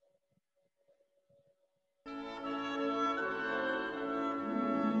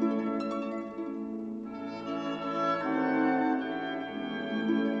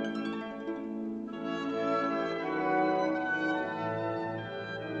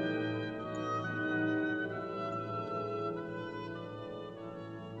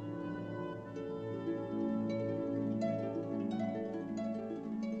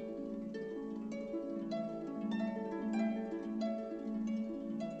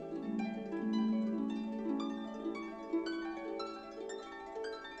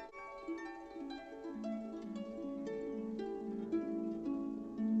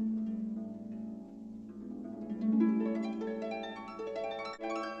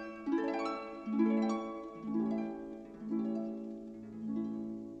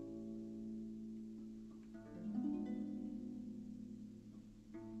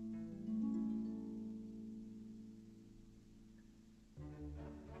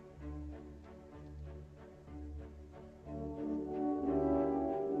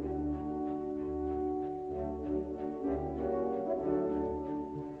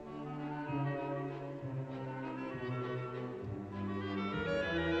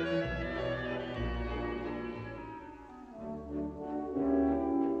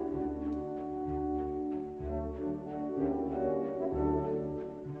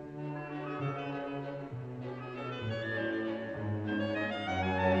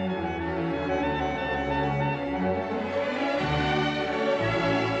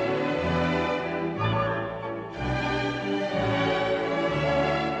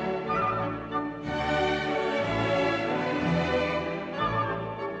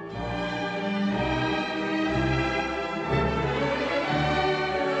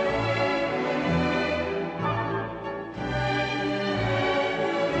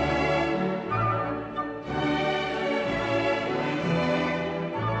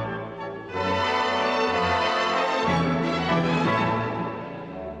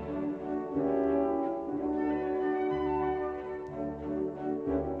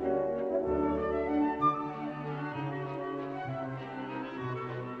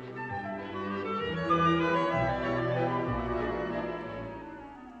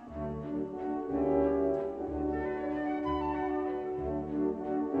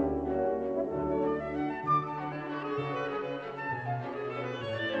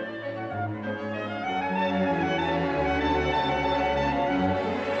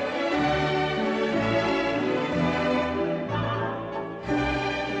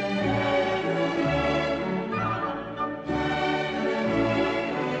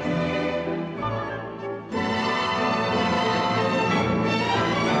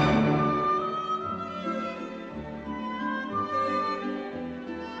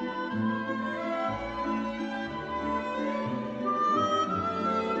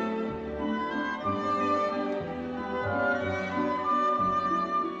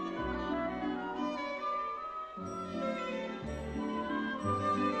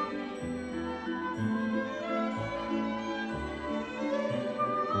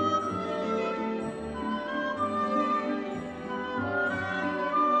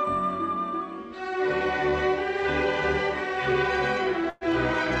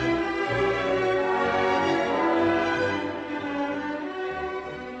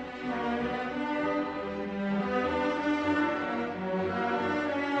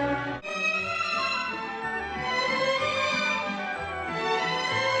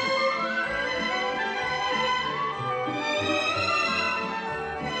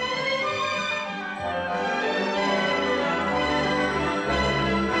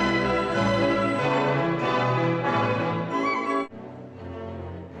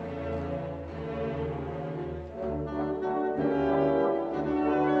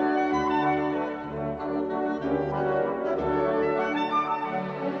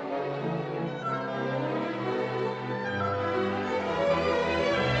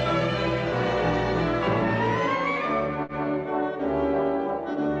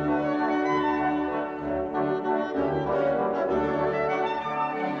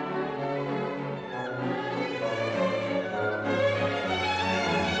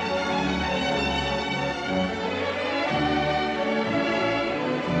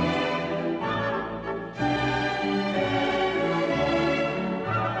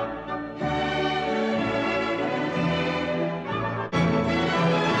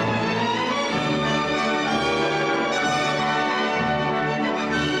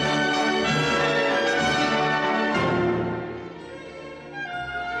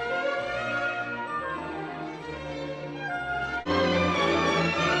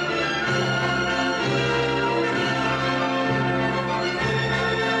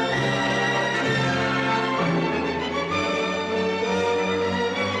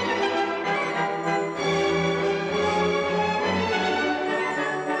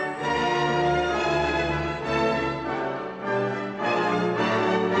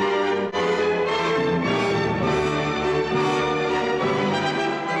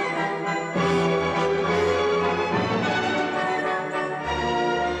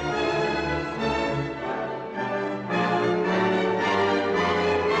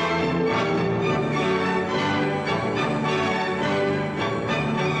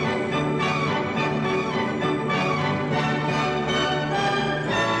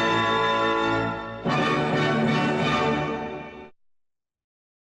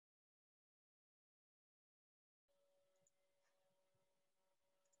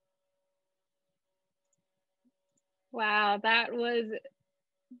 Wow, that was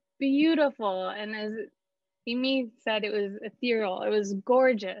beautiful. And as Amy said, it was ethereal. It was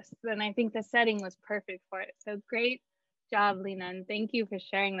gorgeous. And I think the setting was perfect for it. So great job, Lena. And thank you for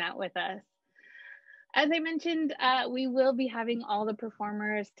sharing that with us. As I mentioned, we will be having all the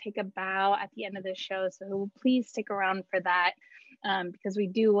performers take a bow at the end of the show. So please stick around for that because we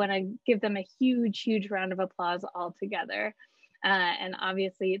do want to give them a huge, huge round of applause all together. And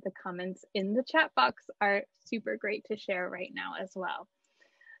obviously the comments in the chat box are super great to share right now as well.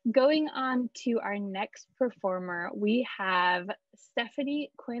 Going on to our next performer, we have Stefanie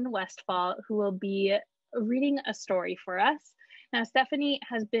Quinn Westphal, who will be reading a story for us. Now, Stefanie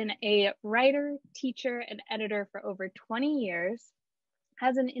has been a writer, teacher, and editor for over 20 years.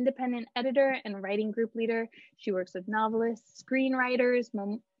 As an independent editor and writing group leader, she works with novelists, screenwriters,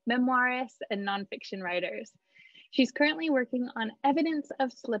 memoirists, and nonfiction writers. She's currently working on Evidence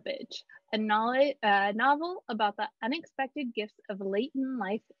of Slippage, a novel about the unexpected gifts of late-in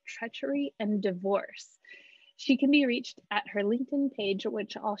life treachery and divorce. She can be reached at her LinkedIn page,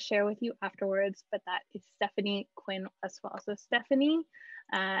 which I'll share with you afterwards, but that is Stefanie Quinn Westphal. So Stefanie,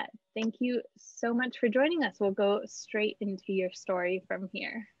 thank you so much for joining us. We'll go straight into your story from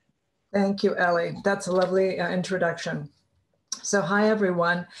here. Thank you, Ellie. That's a lovely introduction. So hi,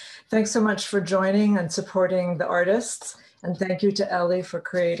 everyone. Thanks so much for joining and supporting the artists. And thank you to Ellie for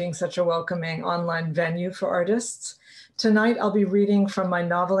creating such a welcoming online venue for artists. Tonight, I'll be reading from my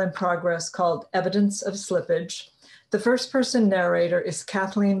novel in progress called Evidence of Slippage. The first person narrator is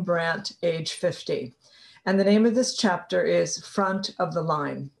Kathleen Brandt, age 50. And the name of this chapter is Front of the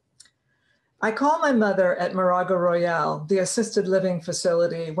Line. I call my mother at Moraga Royale, the assisted living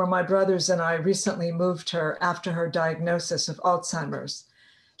facility where my brothers and I recently moved her after her diagnosis of Alzheimer's.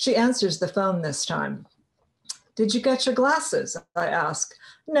 She answers the phone this time. Did you get your glasses? I ask.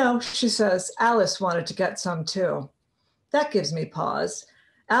 No, she says, Alice wanted to get some too. That gives me pause.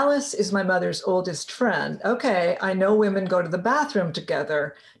 Alice is my mother's oldest friend. Okay, I know women go to the bathroom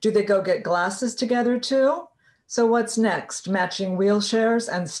together. Do they go get glasses together too? So what's next? Matching wheelchairs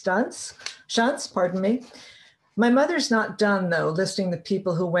and shunts, pardon me. My mother's not done though, listing the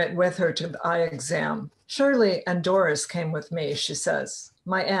people who went with her to the eye exam. Shirley and Doris came with me, she says.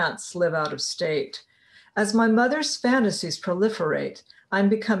 My aunts live out of state. As my mother's fantasies proliferate, I'm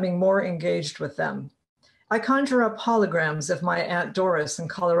becoming more engaged with them. I conjure up holograms of my Aunt Doris in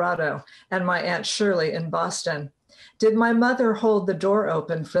Colorado and my Aunt Shirley in Boston. Did my mother hold the door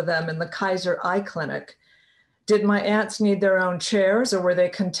open for them in the Kaiser Eye Clinic? Did my aunts need their own chairs or were they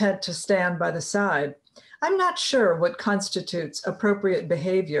content to stand by the side? I'm not sure what constitutes appropriate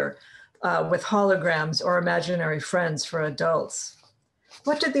behavior with holograms or imaginary friends for adults.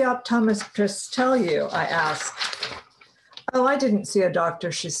 What did the optometrist tell you? I ask. Oh, I didn't see a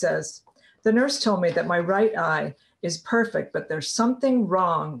doctor, she says. The nurse told me that my right eye is perfect, but there's something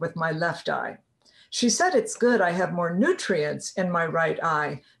wrong with my left eye. She said it's good I have more nutrients in my right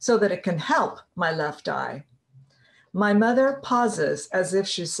eye so that it can help my left eye. My mother pauses as if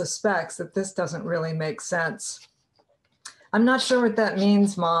she suspects that this doesn't really make sense. I'm not sure what that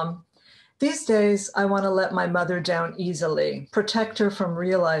means, Mom. These days, I want to let my mother down easily, protect her from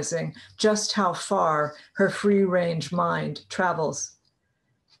realizing just how far her free-range mind travels.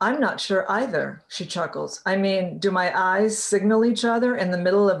 I'm not sure either, she chuckles. I mean, do my eyes signal each other in the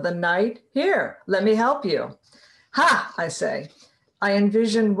middle of the night? Here, let me help you. Ha, I say. I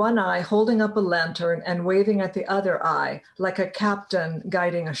envision one eye holding up a lantern and waving at the other eye, like a captain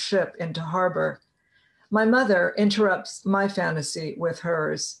guiding a ship into harbor. My mother interrupts my fantasy with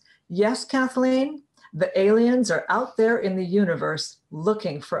hers. Yes, Kathleen, the aliens are out there in the universe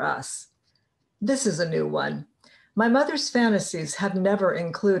looking for us. This is a new one. My mother's fantasies have never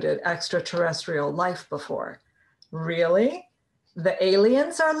included extraterrestrial life before. Really? The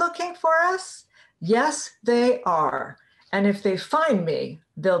aliens are looking for us? Yes, they are. And if they find me,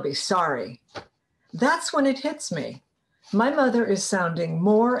 they'll be sorry. That's when it hits me. My mother is sounding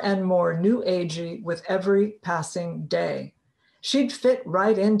more and more new agey with every passing day. She'd fit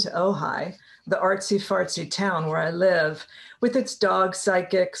right into Ojai, the artsy-fartsy town where I live, with its dog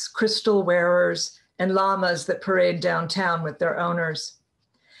psychics, crystal wearers, and llamas that parade downtown with their owners.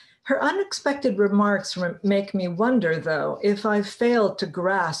 Her unexpected remarks make me wonder, though, if I've failed to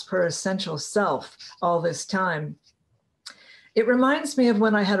grasp her essential self all this time. It reminds me of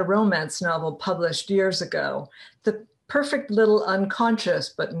when I had a romance novel published years ago, the perfect little unconscious,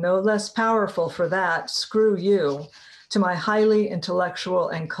 but no less powerful for that, screw you, to my highly intellectual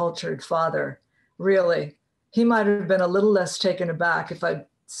and cultured father. Really, he might have been a little less taken aback if I'd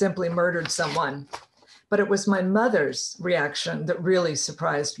simply murdered someone. But it was my mother's reaction that really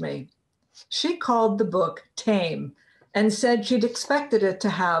surprised me. She called the book tame, and said she'd expected it to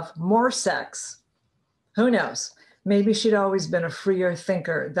have more sex. Who knows? Maybe she'd always been a freer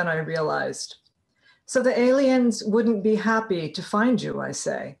thinker than I realized. So the aliens wouldn't be happy to find you, I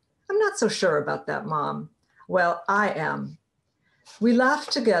say. I'm not so sure about that, Mom. Well, I am. We laugh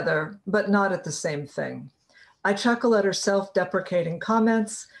together, but not at the same thing. I chuckle at her self-deprecating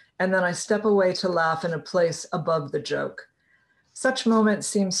comments, and then I step away to laugh in a place above the joke. Such moments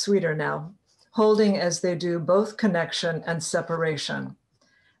seem sweeter now, holding as they do both connection and separation.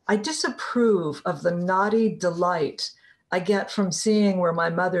 I disapprove of the naughty delight I get from seeing where my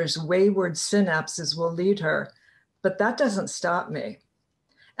mother's wayward synapses will lead her, but that doesn't stop me.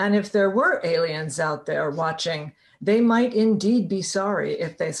 And if there were aliens out there watching, they might indeed be sorry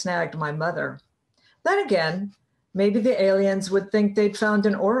if they snagged my mother. Then again, maybe the aliens would think they'd found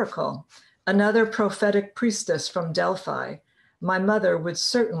an oracle, another prophetic priestess from Delphi. My mother would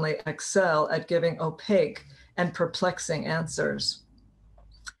certainly excel at giving opaque and perplexing answers.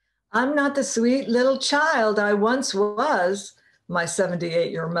 I'm not the sweet little child I once was, my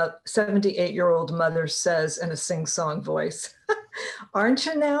 78-year-old mother says in a sing-song voice. Aren't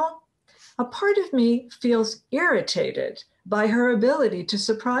you now? A part of me feels irritated by her ability to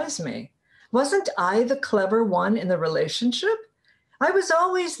surprise me. Wasn't I the clever one in the relationship? I was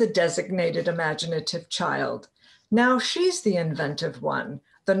always the designated imaginative child. Now she's the inventive one,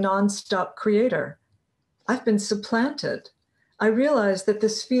 the nonstop creator. I've been supplanted. I realize that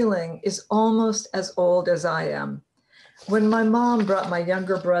this feeling is almost as old as I am. When my mom brought my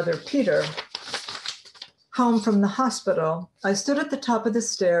younger brother, Peter, home from the hospital, I stood at the top of the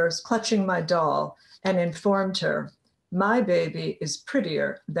stairs clutching my doll and informed her, my baby is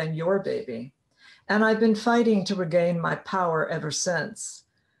prettier than your baby. And I've been fighting to regain my power ever since.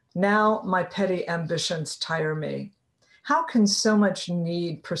 Now my petty ambitions tire me. How can so much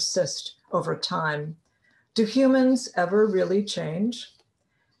need persist over time? Do humans ever really change?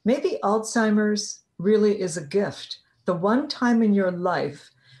 Maybe Alzheimer's really is a gift, the one time in your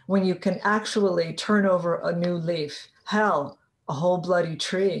life when you can actually turn over a new leaf, hell, a whole bloody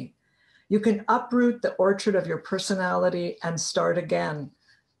tree. You can uproot the orchard of your personality and start again,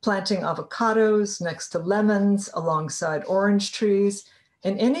 planting avocados next to lemons alongside orange trees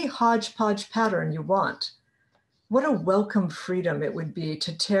in any hodgepodge pattern you want. What a welcome freedom it would be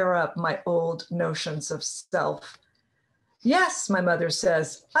to tear up my old notions of self. Yes, my mother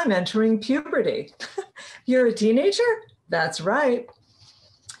says, I'm entering puberty. You're a teenager? That's right.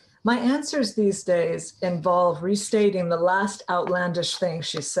 My answers these days involve restating the last outlandish thing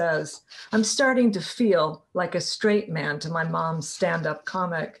she says. I'm starting to feel like a straight man to my mom's stand-up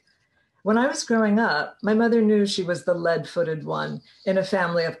comic. When I was growing up, my mother knew she was the lead-footed one in a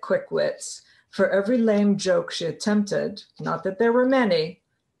family of quick wits. For every lame joke she attempted, not that there were many,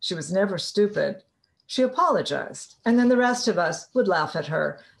 she was never stupid, she apologized. And then the rest of us would laugh at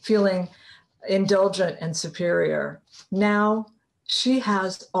her, feeling indulgent and superior. Now she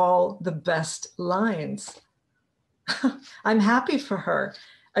has all the best lines. I'm happy for her.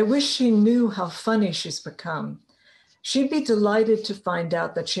 I wish she knew how funny she's become. She'd be delighted to find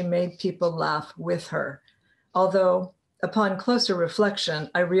out that she made people laugh with her. Although upon closer reflection,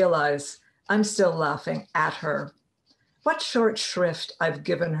 I realize I'm still laughing at her. What short shrift I've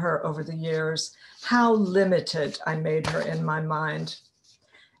given her over the years, how limited I made her in my mind.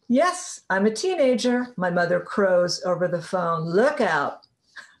 Yes, I'm a teenager, my mother crows over the phone. Look out.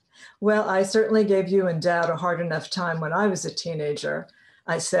 Well, I certainly gave you and Dad a hard enough time when I was a teenager.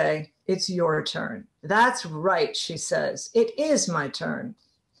 I say, it's your turn. That's right, she says. It is my turn.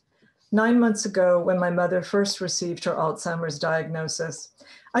 9 months ago, when my mother first received her Alzheimer's diagnosis,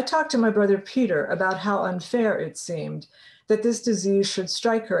 I talked to my brother Peter about how unfair it seemed that this disease should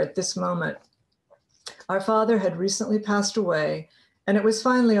strike her at this moment. Our father had recently passed away, and it was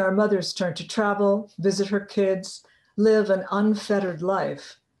finally our mother's turn to travel, visit her kids, live an unfettered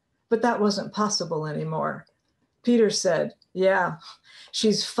life. But that wasn't possible anymore. Peter said, yeah,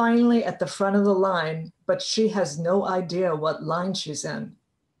 she's finally at the front of the line, but she has no idea what line she's in.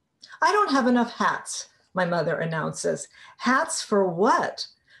 I don't have enough hats, my mother announces. Hats for what?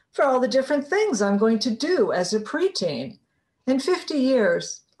 For all the different things I'm going to do as a preteen. In 50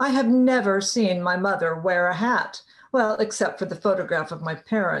 years, I have never seen my mother wear a hat. Well, except for the photograph of my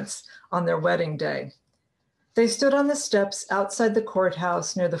parents on their wedding day. They stood on the steps outside the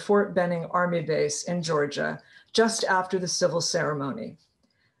courthouse near the Fort Benning Army Base in Georgia, just after the civil ceremony.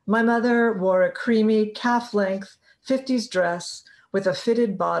 My mother wore a creamy calf-length 50s dress with a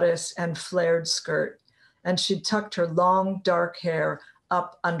fitted bodice and flared skirt, and she'd tucked her long, dark hair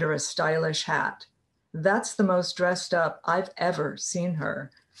up under a stylish hat. That's the most dressed up I've ever seen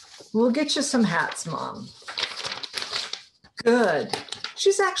her. We'll get you some hats, Mom. Good.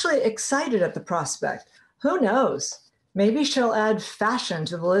 She's actually excited at the prospect. Who knows? Maybe she'll add fashion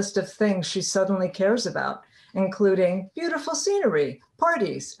to the list of things she suddenly cares about, including beautiful scenery,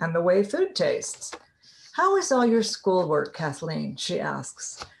 parties, and the way food tastes. How is all your schoolwork, Kathleen? She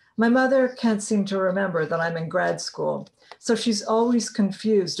asks. My mother can't seem to remember that I'm in grad school, so she's always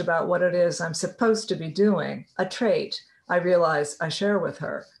confused about what it is I'm supposed to be doing, a trait I realize I share with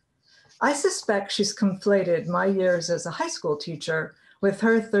her. I suspect she's conflated my years as a high school teacher with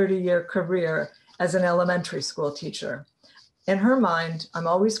her 30-year career as an elementary school teacher. In her mind, I'm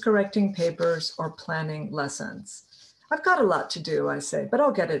always correcting papers or planning lessons. I've got a lot to do, I say, but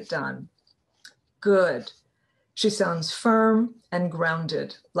I'll get it done. Good. She sounds firm and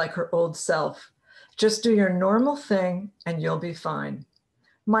grounded, like her old self. Just do your normal thing and you'll be fine.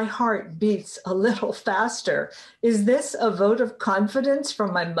 My heart beats a little faster. Is this a vote of confidence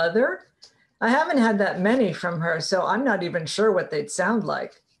from my mother? I haven't had that many from her, so I'm not even sure what they'd sound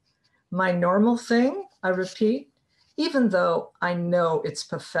like. My normal thing, I repeat, even though I know it's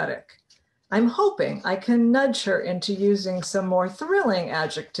pathetic. I'm hoping I can nudge her into using some more thrilling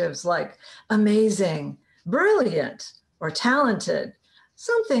adjectives like amazing, brilliant, or talented,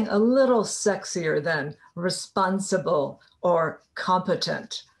 something a little sexier than responsible or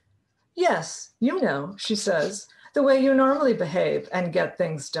competent. Yes, you know, she says, the way you normally behave and get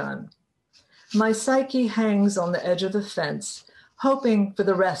things done. My psyche hangs on the edge of the fence, hoping for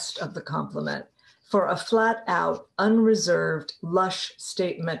the rest of the compliment, for a flat out, unreserved, lush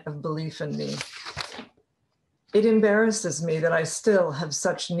statement of belief in me. It embarrasses me that I still have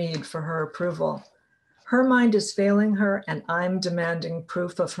such need for her approval. Her mind is failing her and I'm demanding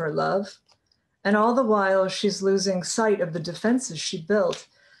proof of her love. And all the while she's losing sight of the defenses she built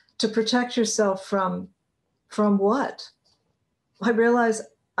to protect herself from what? I realize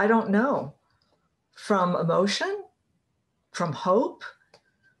I don't know. From emotion? From hope?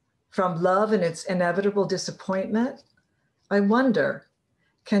 From love and its inevitable disappointment? I wonder,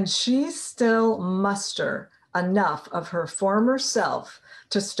 can she still muster enough of her former self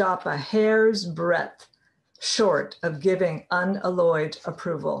to stop a hair's breadth short of giving unalloyed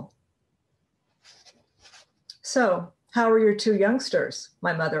approval? So, how are your two youngsters?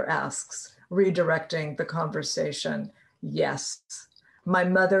 My mother asks, redirecting the conversation. Yes, my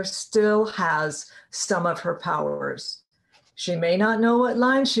mother still has some of her powers. She may not know what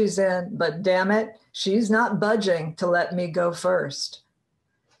line she's in, but damn it, she's not budging to let me go first.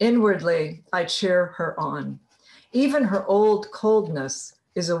 Inwardly, I cheer her on. Even her old coldness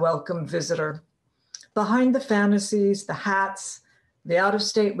is a welcome visitor. Behind the fantasies, the hats, the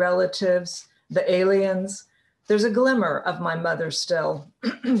out-of-state relatives, the aliens, there's a glimmer of my mother still.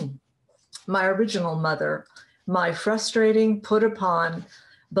 My original mother, my frustrating, put upon,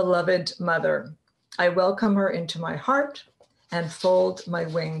 beloved mother. I welcome her into my heart and fold my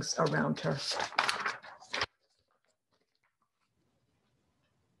wings around her.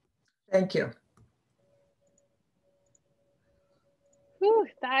 Thank you. Whew,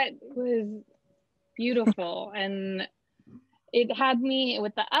 that was beautiful. And it had me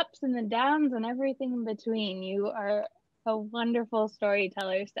with the ups and the downs and everything in between. You are a wonderful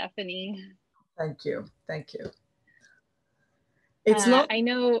storyteller, Stefanie. Thank you. Thank you. I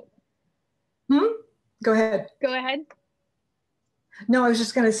know. Go ahead. Go ahead. No, I was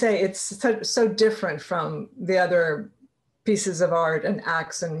just going to say it's so different from the other pieces of art and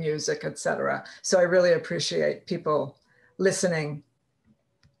acts and music, etc. So I really appreciate people listening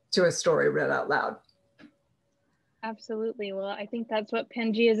to a story read out loud. Absolutely. Well, I think that's what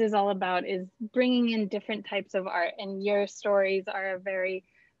Pangea's is all about, is bringing in different types of art, and your stories are a very,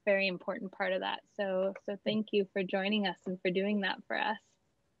 very important part of that. So thank you for joining us and for doing that for us.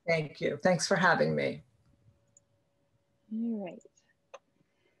 Thank you. Thanks for having me. All right.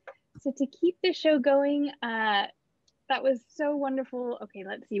 So to keep the show going, that was so wonderful. Okay,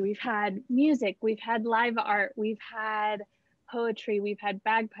 let's see. We've had music, we've had live art, we've had poetry, we've had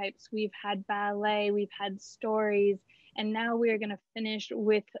bagpipes, we've had ballet, we've had stories, and now we're going to finish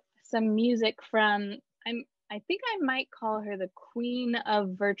with some music from, I think I might call her the queen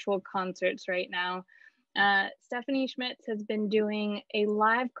of virtual concerts right now. Stefanie Schmitz has been doing a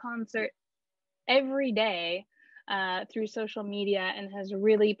live concert every day through social media and has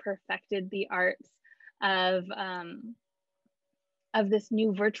really perfected the arts of this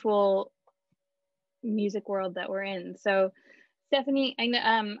new virtual music world that we're in. So Stefanie,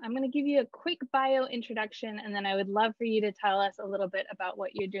 I'm going to give you a quick bio introduction, and then I would love for you to tell us a little bit about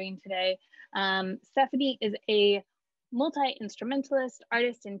what you're doing today. Stefanie is a multi-instrumentalist,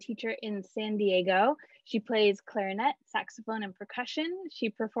 artist, and teacher in San Diego. She plays clarinet, saxophone, and percussion. She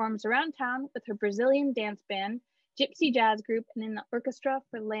performs around town with her Brazilian dance band, gypsy jazz group, and in the orchestra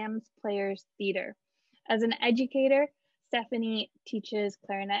for Lamb's Players Theater. As an educator, Stefanie teaches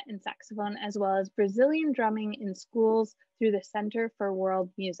clarinet and saxophone, as well as Brazilian drumming in schools through the Center for World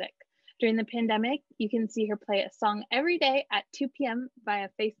Music. During the pandemic, you can see her play a song every day at 2 p.m. via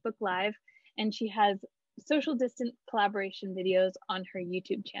Facebook Live, and she has social distance collaboration videos on her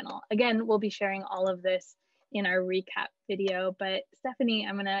YouTube channel. Again, we'll be sharing all of this in our recap video, but Stefanie,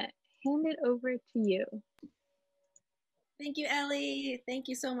 I'm gonna hand it over to you. Thank you, Ellie. Thank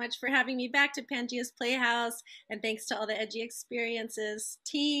you so much for having me back to Pangea's Playhouse. And thanks to all the Edgy Experiences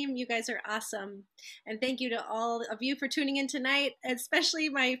team. You guys are awesome. And thank you to all of you for tuning in tonight, especially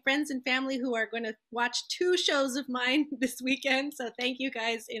my friends and family who are going to watch 2 shows of mine this weekend. So thank you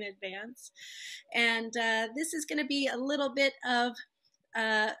guys in advance. And this is going to be a little bit of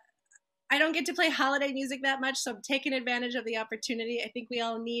I don't get to play holiday music that much, so I'm taking advantage of the opportunity. I think we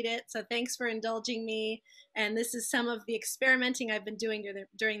all need it, so thanks for indulging me. And this is some of the experimenting I've been doing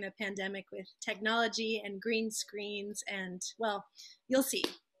during the pandemic with technology and green screens, and, well, you'll see.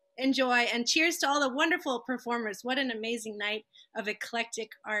 Enjoy, and cheers to all the wonderful performers. What an amazing night of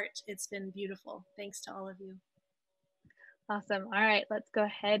eclectic art. It's been beautiful. Thanks to all of you. Awesome. All right, let's go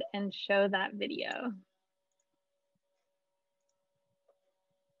ahead and show that video.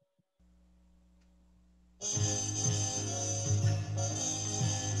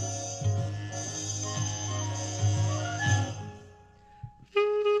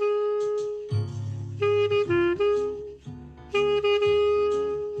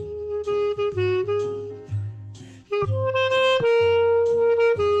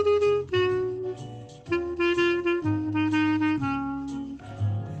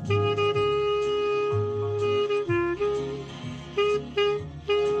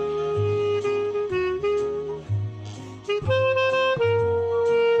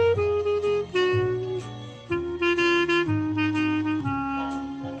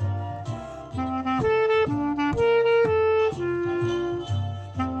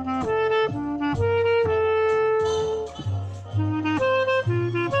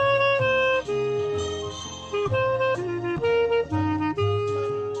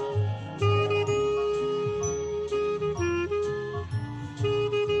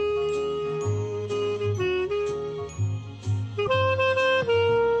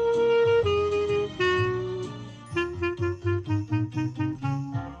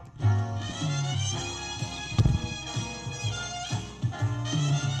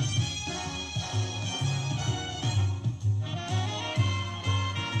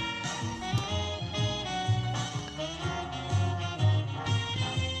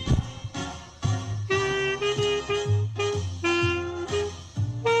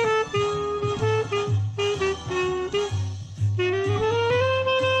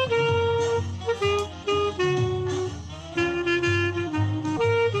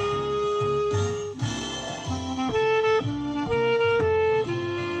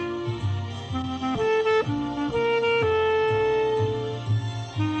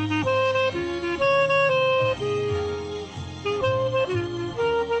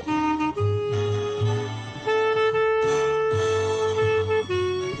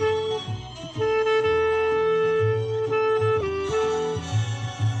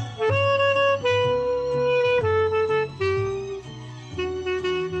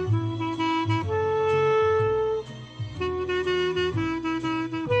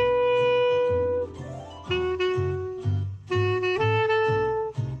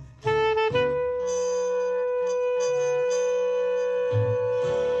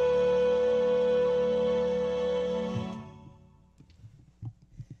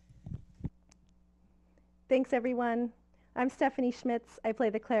 Thanks, everyone. I'm Stefanie Schmitz. I play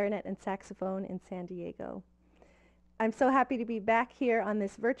the clarinet and saxophone in San Diego. I'm so happy to be back here on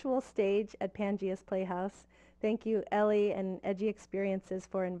this virtual stage at Pangea's Playhouse. Thank you, Ellie and Edgy Experiences,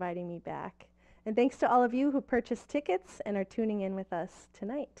 for inviting me back. And thanks to all of you who purchased tickets and are tuning in with us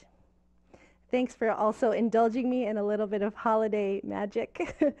tonight. Thanks for also indulging me in a little bit of holiday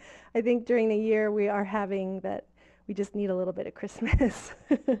magic. I think during the year we are having that we just need a little bit of Christmas.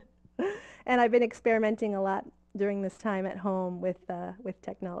 And I've been experimenting a lot during this time at home with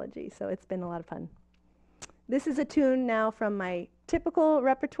technology, so it's been a lot of fun. This is a tune now from my typical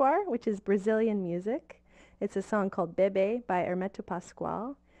repertoire, which is Brazilian music. It's a song called Bebê by Hermeto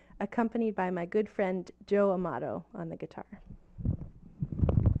Pascoal, accompanied by my good friend Joe Amato on the guitar.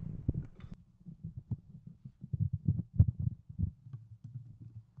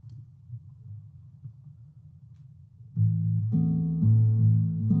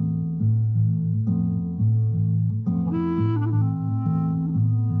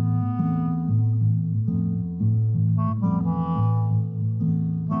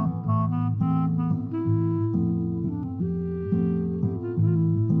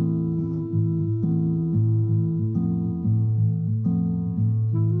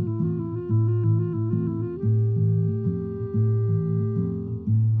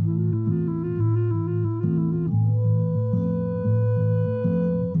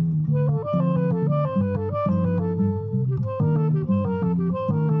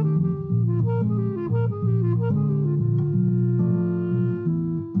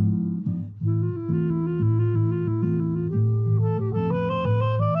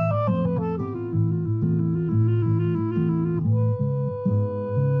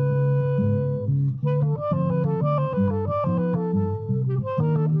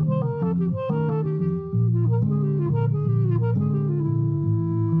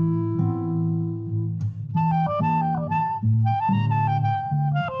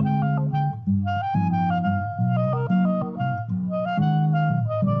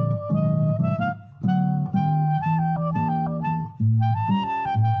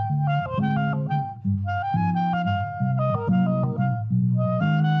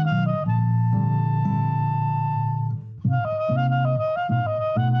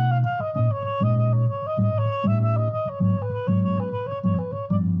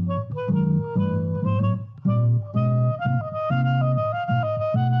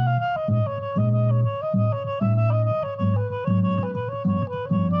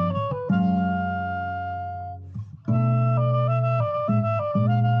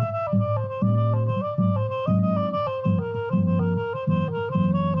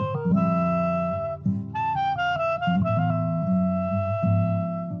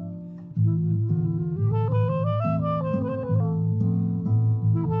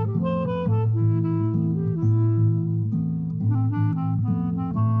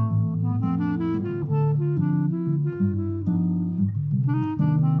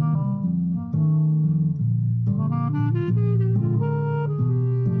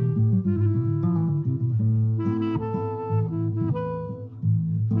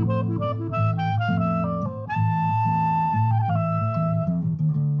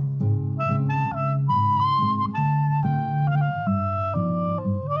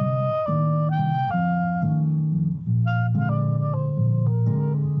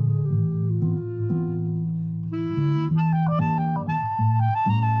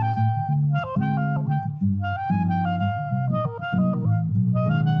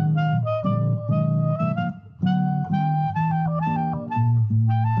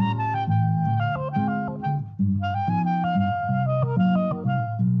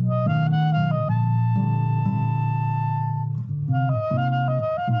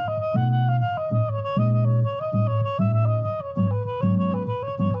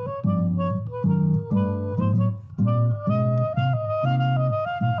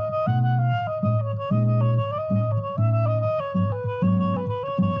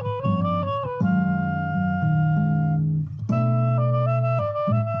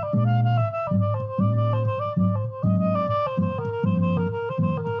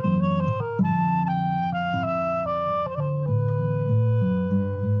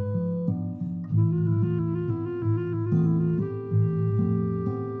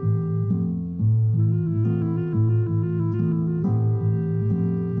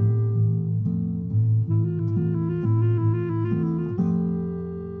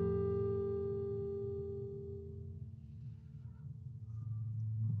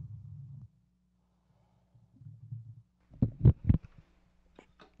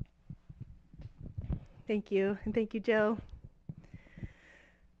 Thank you, and thank you, Joe.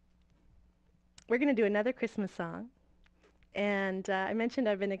 We're going to do another Christmas song. And I mentioned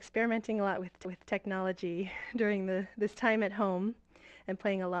I've been experimenting a lot with technology during this time at home and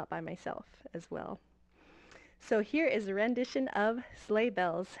playing a lot by myself as well. So here is a rendition of Sleigh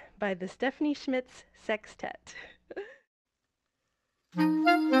Bells by the Stefanie Schmitz Sextet.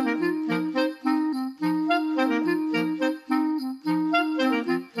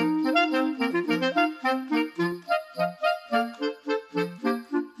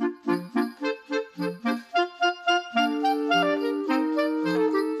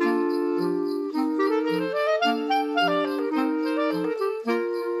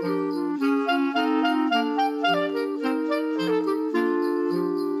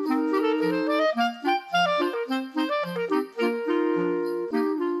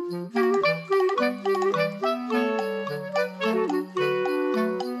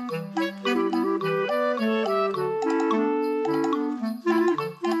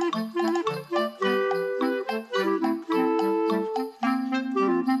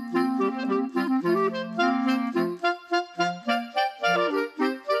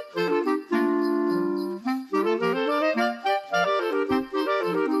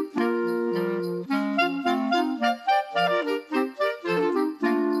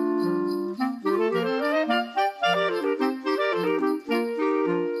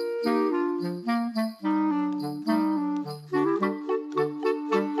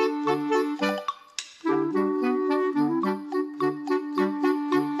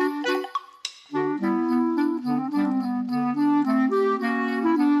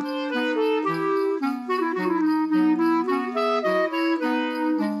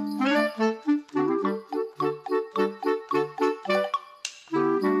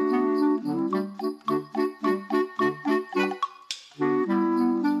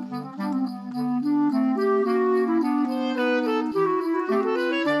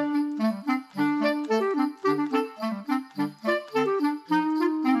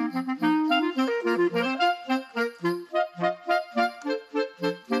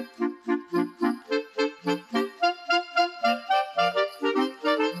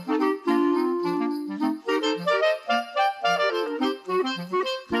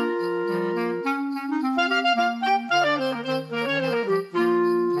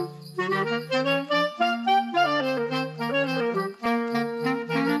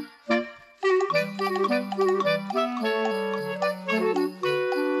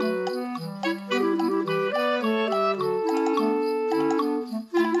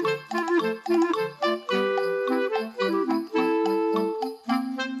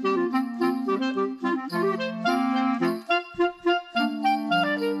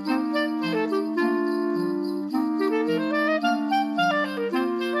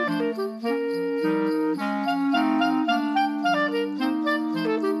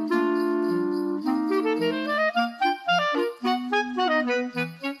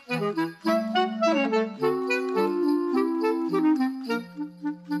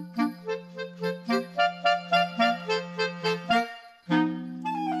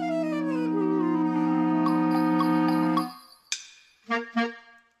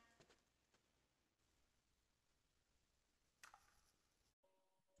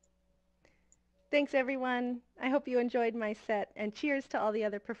 Thanks, everyone. I hope you enjoyed my set, and cheers to all the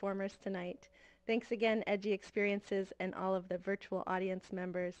other performers tonight. Thanks again, Edgy Experiences, and all of the virtual audience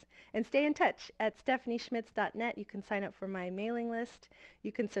members. And stay in touch at stephanieschmitz.net. You can sign up for my mailing list.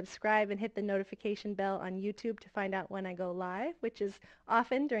 You can subscribe and hit the notification bell on YouTube to find out when I go live, which is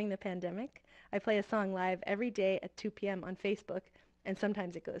often during the pandemic. I play a song live every day at 2 p.m. on Facebook, and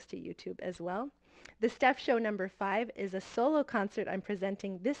sometimes it goes to YouTube as well. The Steph Show number 5 is a solo concert I'm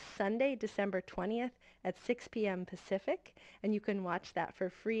presenting this Sunday, December 20th at 6 p.m. Pacific, and you can watch that for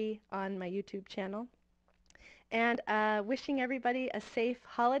free on my YouTube channel. And wishing everybody a safe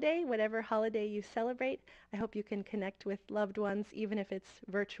holiday, whatever holiday you celebrate. I hope you can connect with loved ones, even if it's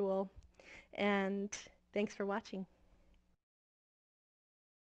virtual. And thanks for watching.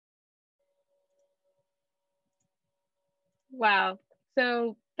 Wow.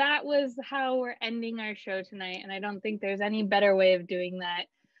 So that was how we're ending our show tonight, and I don't think there's any better way of doing that.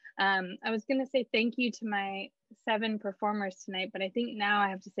 I was going to say thank you to my 7 performers tonight, but I think now I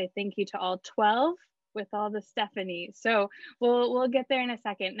have to say thank you to all 12 with all the Stefanie. So we'll get there in a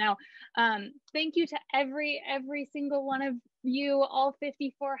second. Now, thank you to every single one of you, all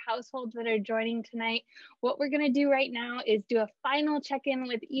 54 households that are joining tonight. What we're going to do right now is do a final check-in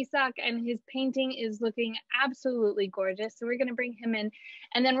with Isak, and his painting is looking absolutely gorgeous. So we're going to bring him in,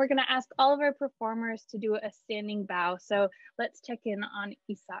 and then we're going to ask all of our performers to do a standing bow. So let's check in on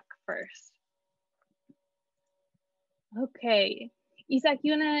Isak first. Okay. Isaac,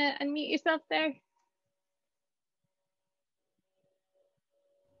 you wanna unmute yourself there?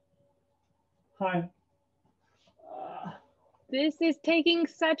 Hi. This is taking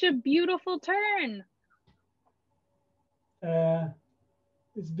such a beautiful turn.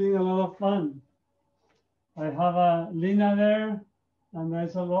 It's been a lot of fun. I have a Lena there, and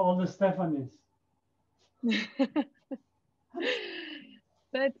there's all the Stefanies.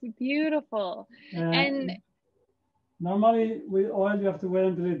 That's beautiful. And normally with oil, you have to wait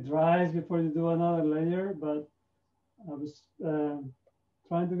until it dries before you do another layer, but I was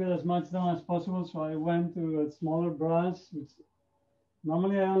trying to get as much done as possible, so I went to a smaller brush, which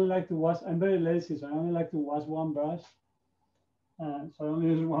normally I only like to wash. I'm very lazy, so I only like to wash one brush. So I only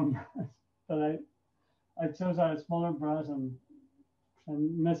use one brush, but I chose a smaller brush and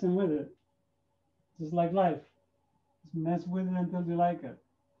messing with it. Just like life. Just mess with it until you like it.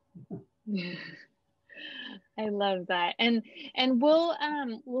 I love that. And we'll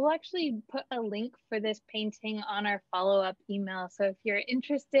actually put a link for this painting on our follow-up email. So if you're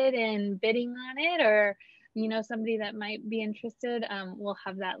interested in bidding on it, or you know somebody that might be interested, we'll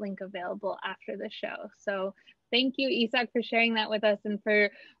have that link available after the show. So thank you, Isaac, for sharing that with us and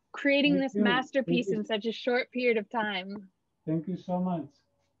for creating this masterpiece in such a short period of time. Thank you so much.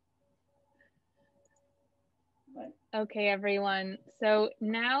 Okay, everyone. So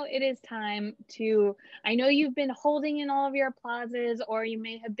now it is time to, I know you've been holding in all of your applauses, or you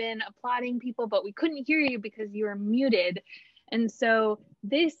may have been applauding people, but we couldn't hear you because you were muted. And so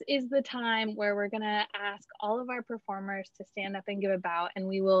this is the time where we're gonna ask all of our performers to stand up and give a bow, and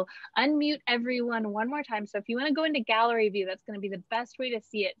we will unmute everyone one more time. So if you wanna go into gallery view, that's gonna be the best way to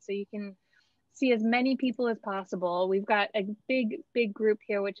see it, so you can see as many people as possible. We've got a big group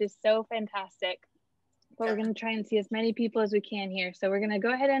here, which is so fantastic. But we're going to try and see as many people as we can here. So we're going to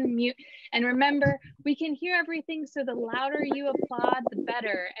go ahead and mute. And remember, we can hear everything, so the louder you applaud, the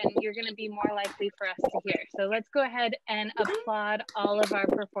better. And you're going to be more likely for us to hear. So let's go ahead and applaud all of our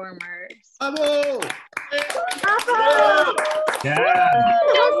performers. Bravo! Yeah.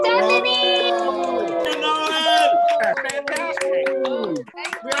 Go, Stefanie! Fantastic.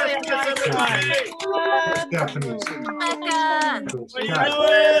 Stephanie.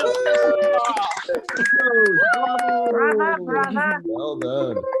 Brava. Well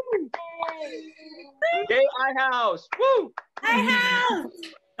done. Yay, iHouse. Woo! iHouse!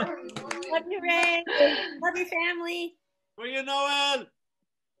 Love you, Ray. Love your family. For you, Noel.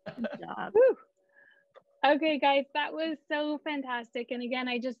 Good job. Okay, guys, that was so fantastic. And again,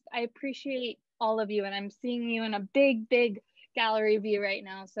 I appreciate all of you, and I'm seeing you in a big gallery view right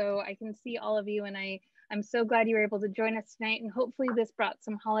now, so I can see all of you, and I'm so glad you were able to join us tonight, and hopefully this brought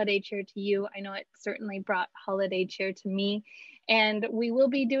some holiday cheer to you. I know it certainly brought holiday cheer to me. And we will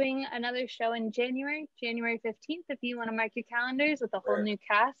be doing another show in January 15th, if you want to mark your calendars, with a whole new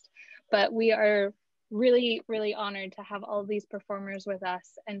cast. But we are really honored to have all of these performers with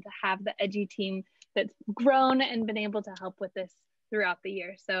us, and to have the Edgy team that's grown and been able to help with this throughout the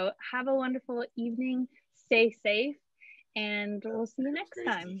year. So have a wonderful evening, stay safe, and we'll see you next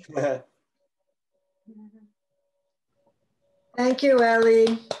time. Thank you,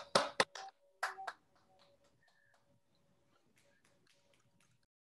 Ellie.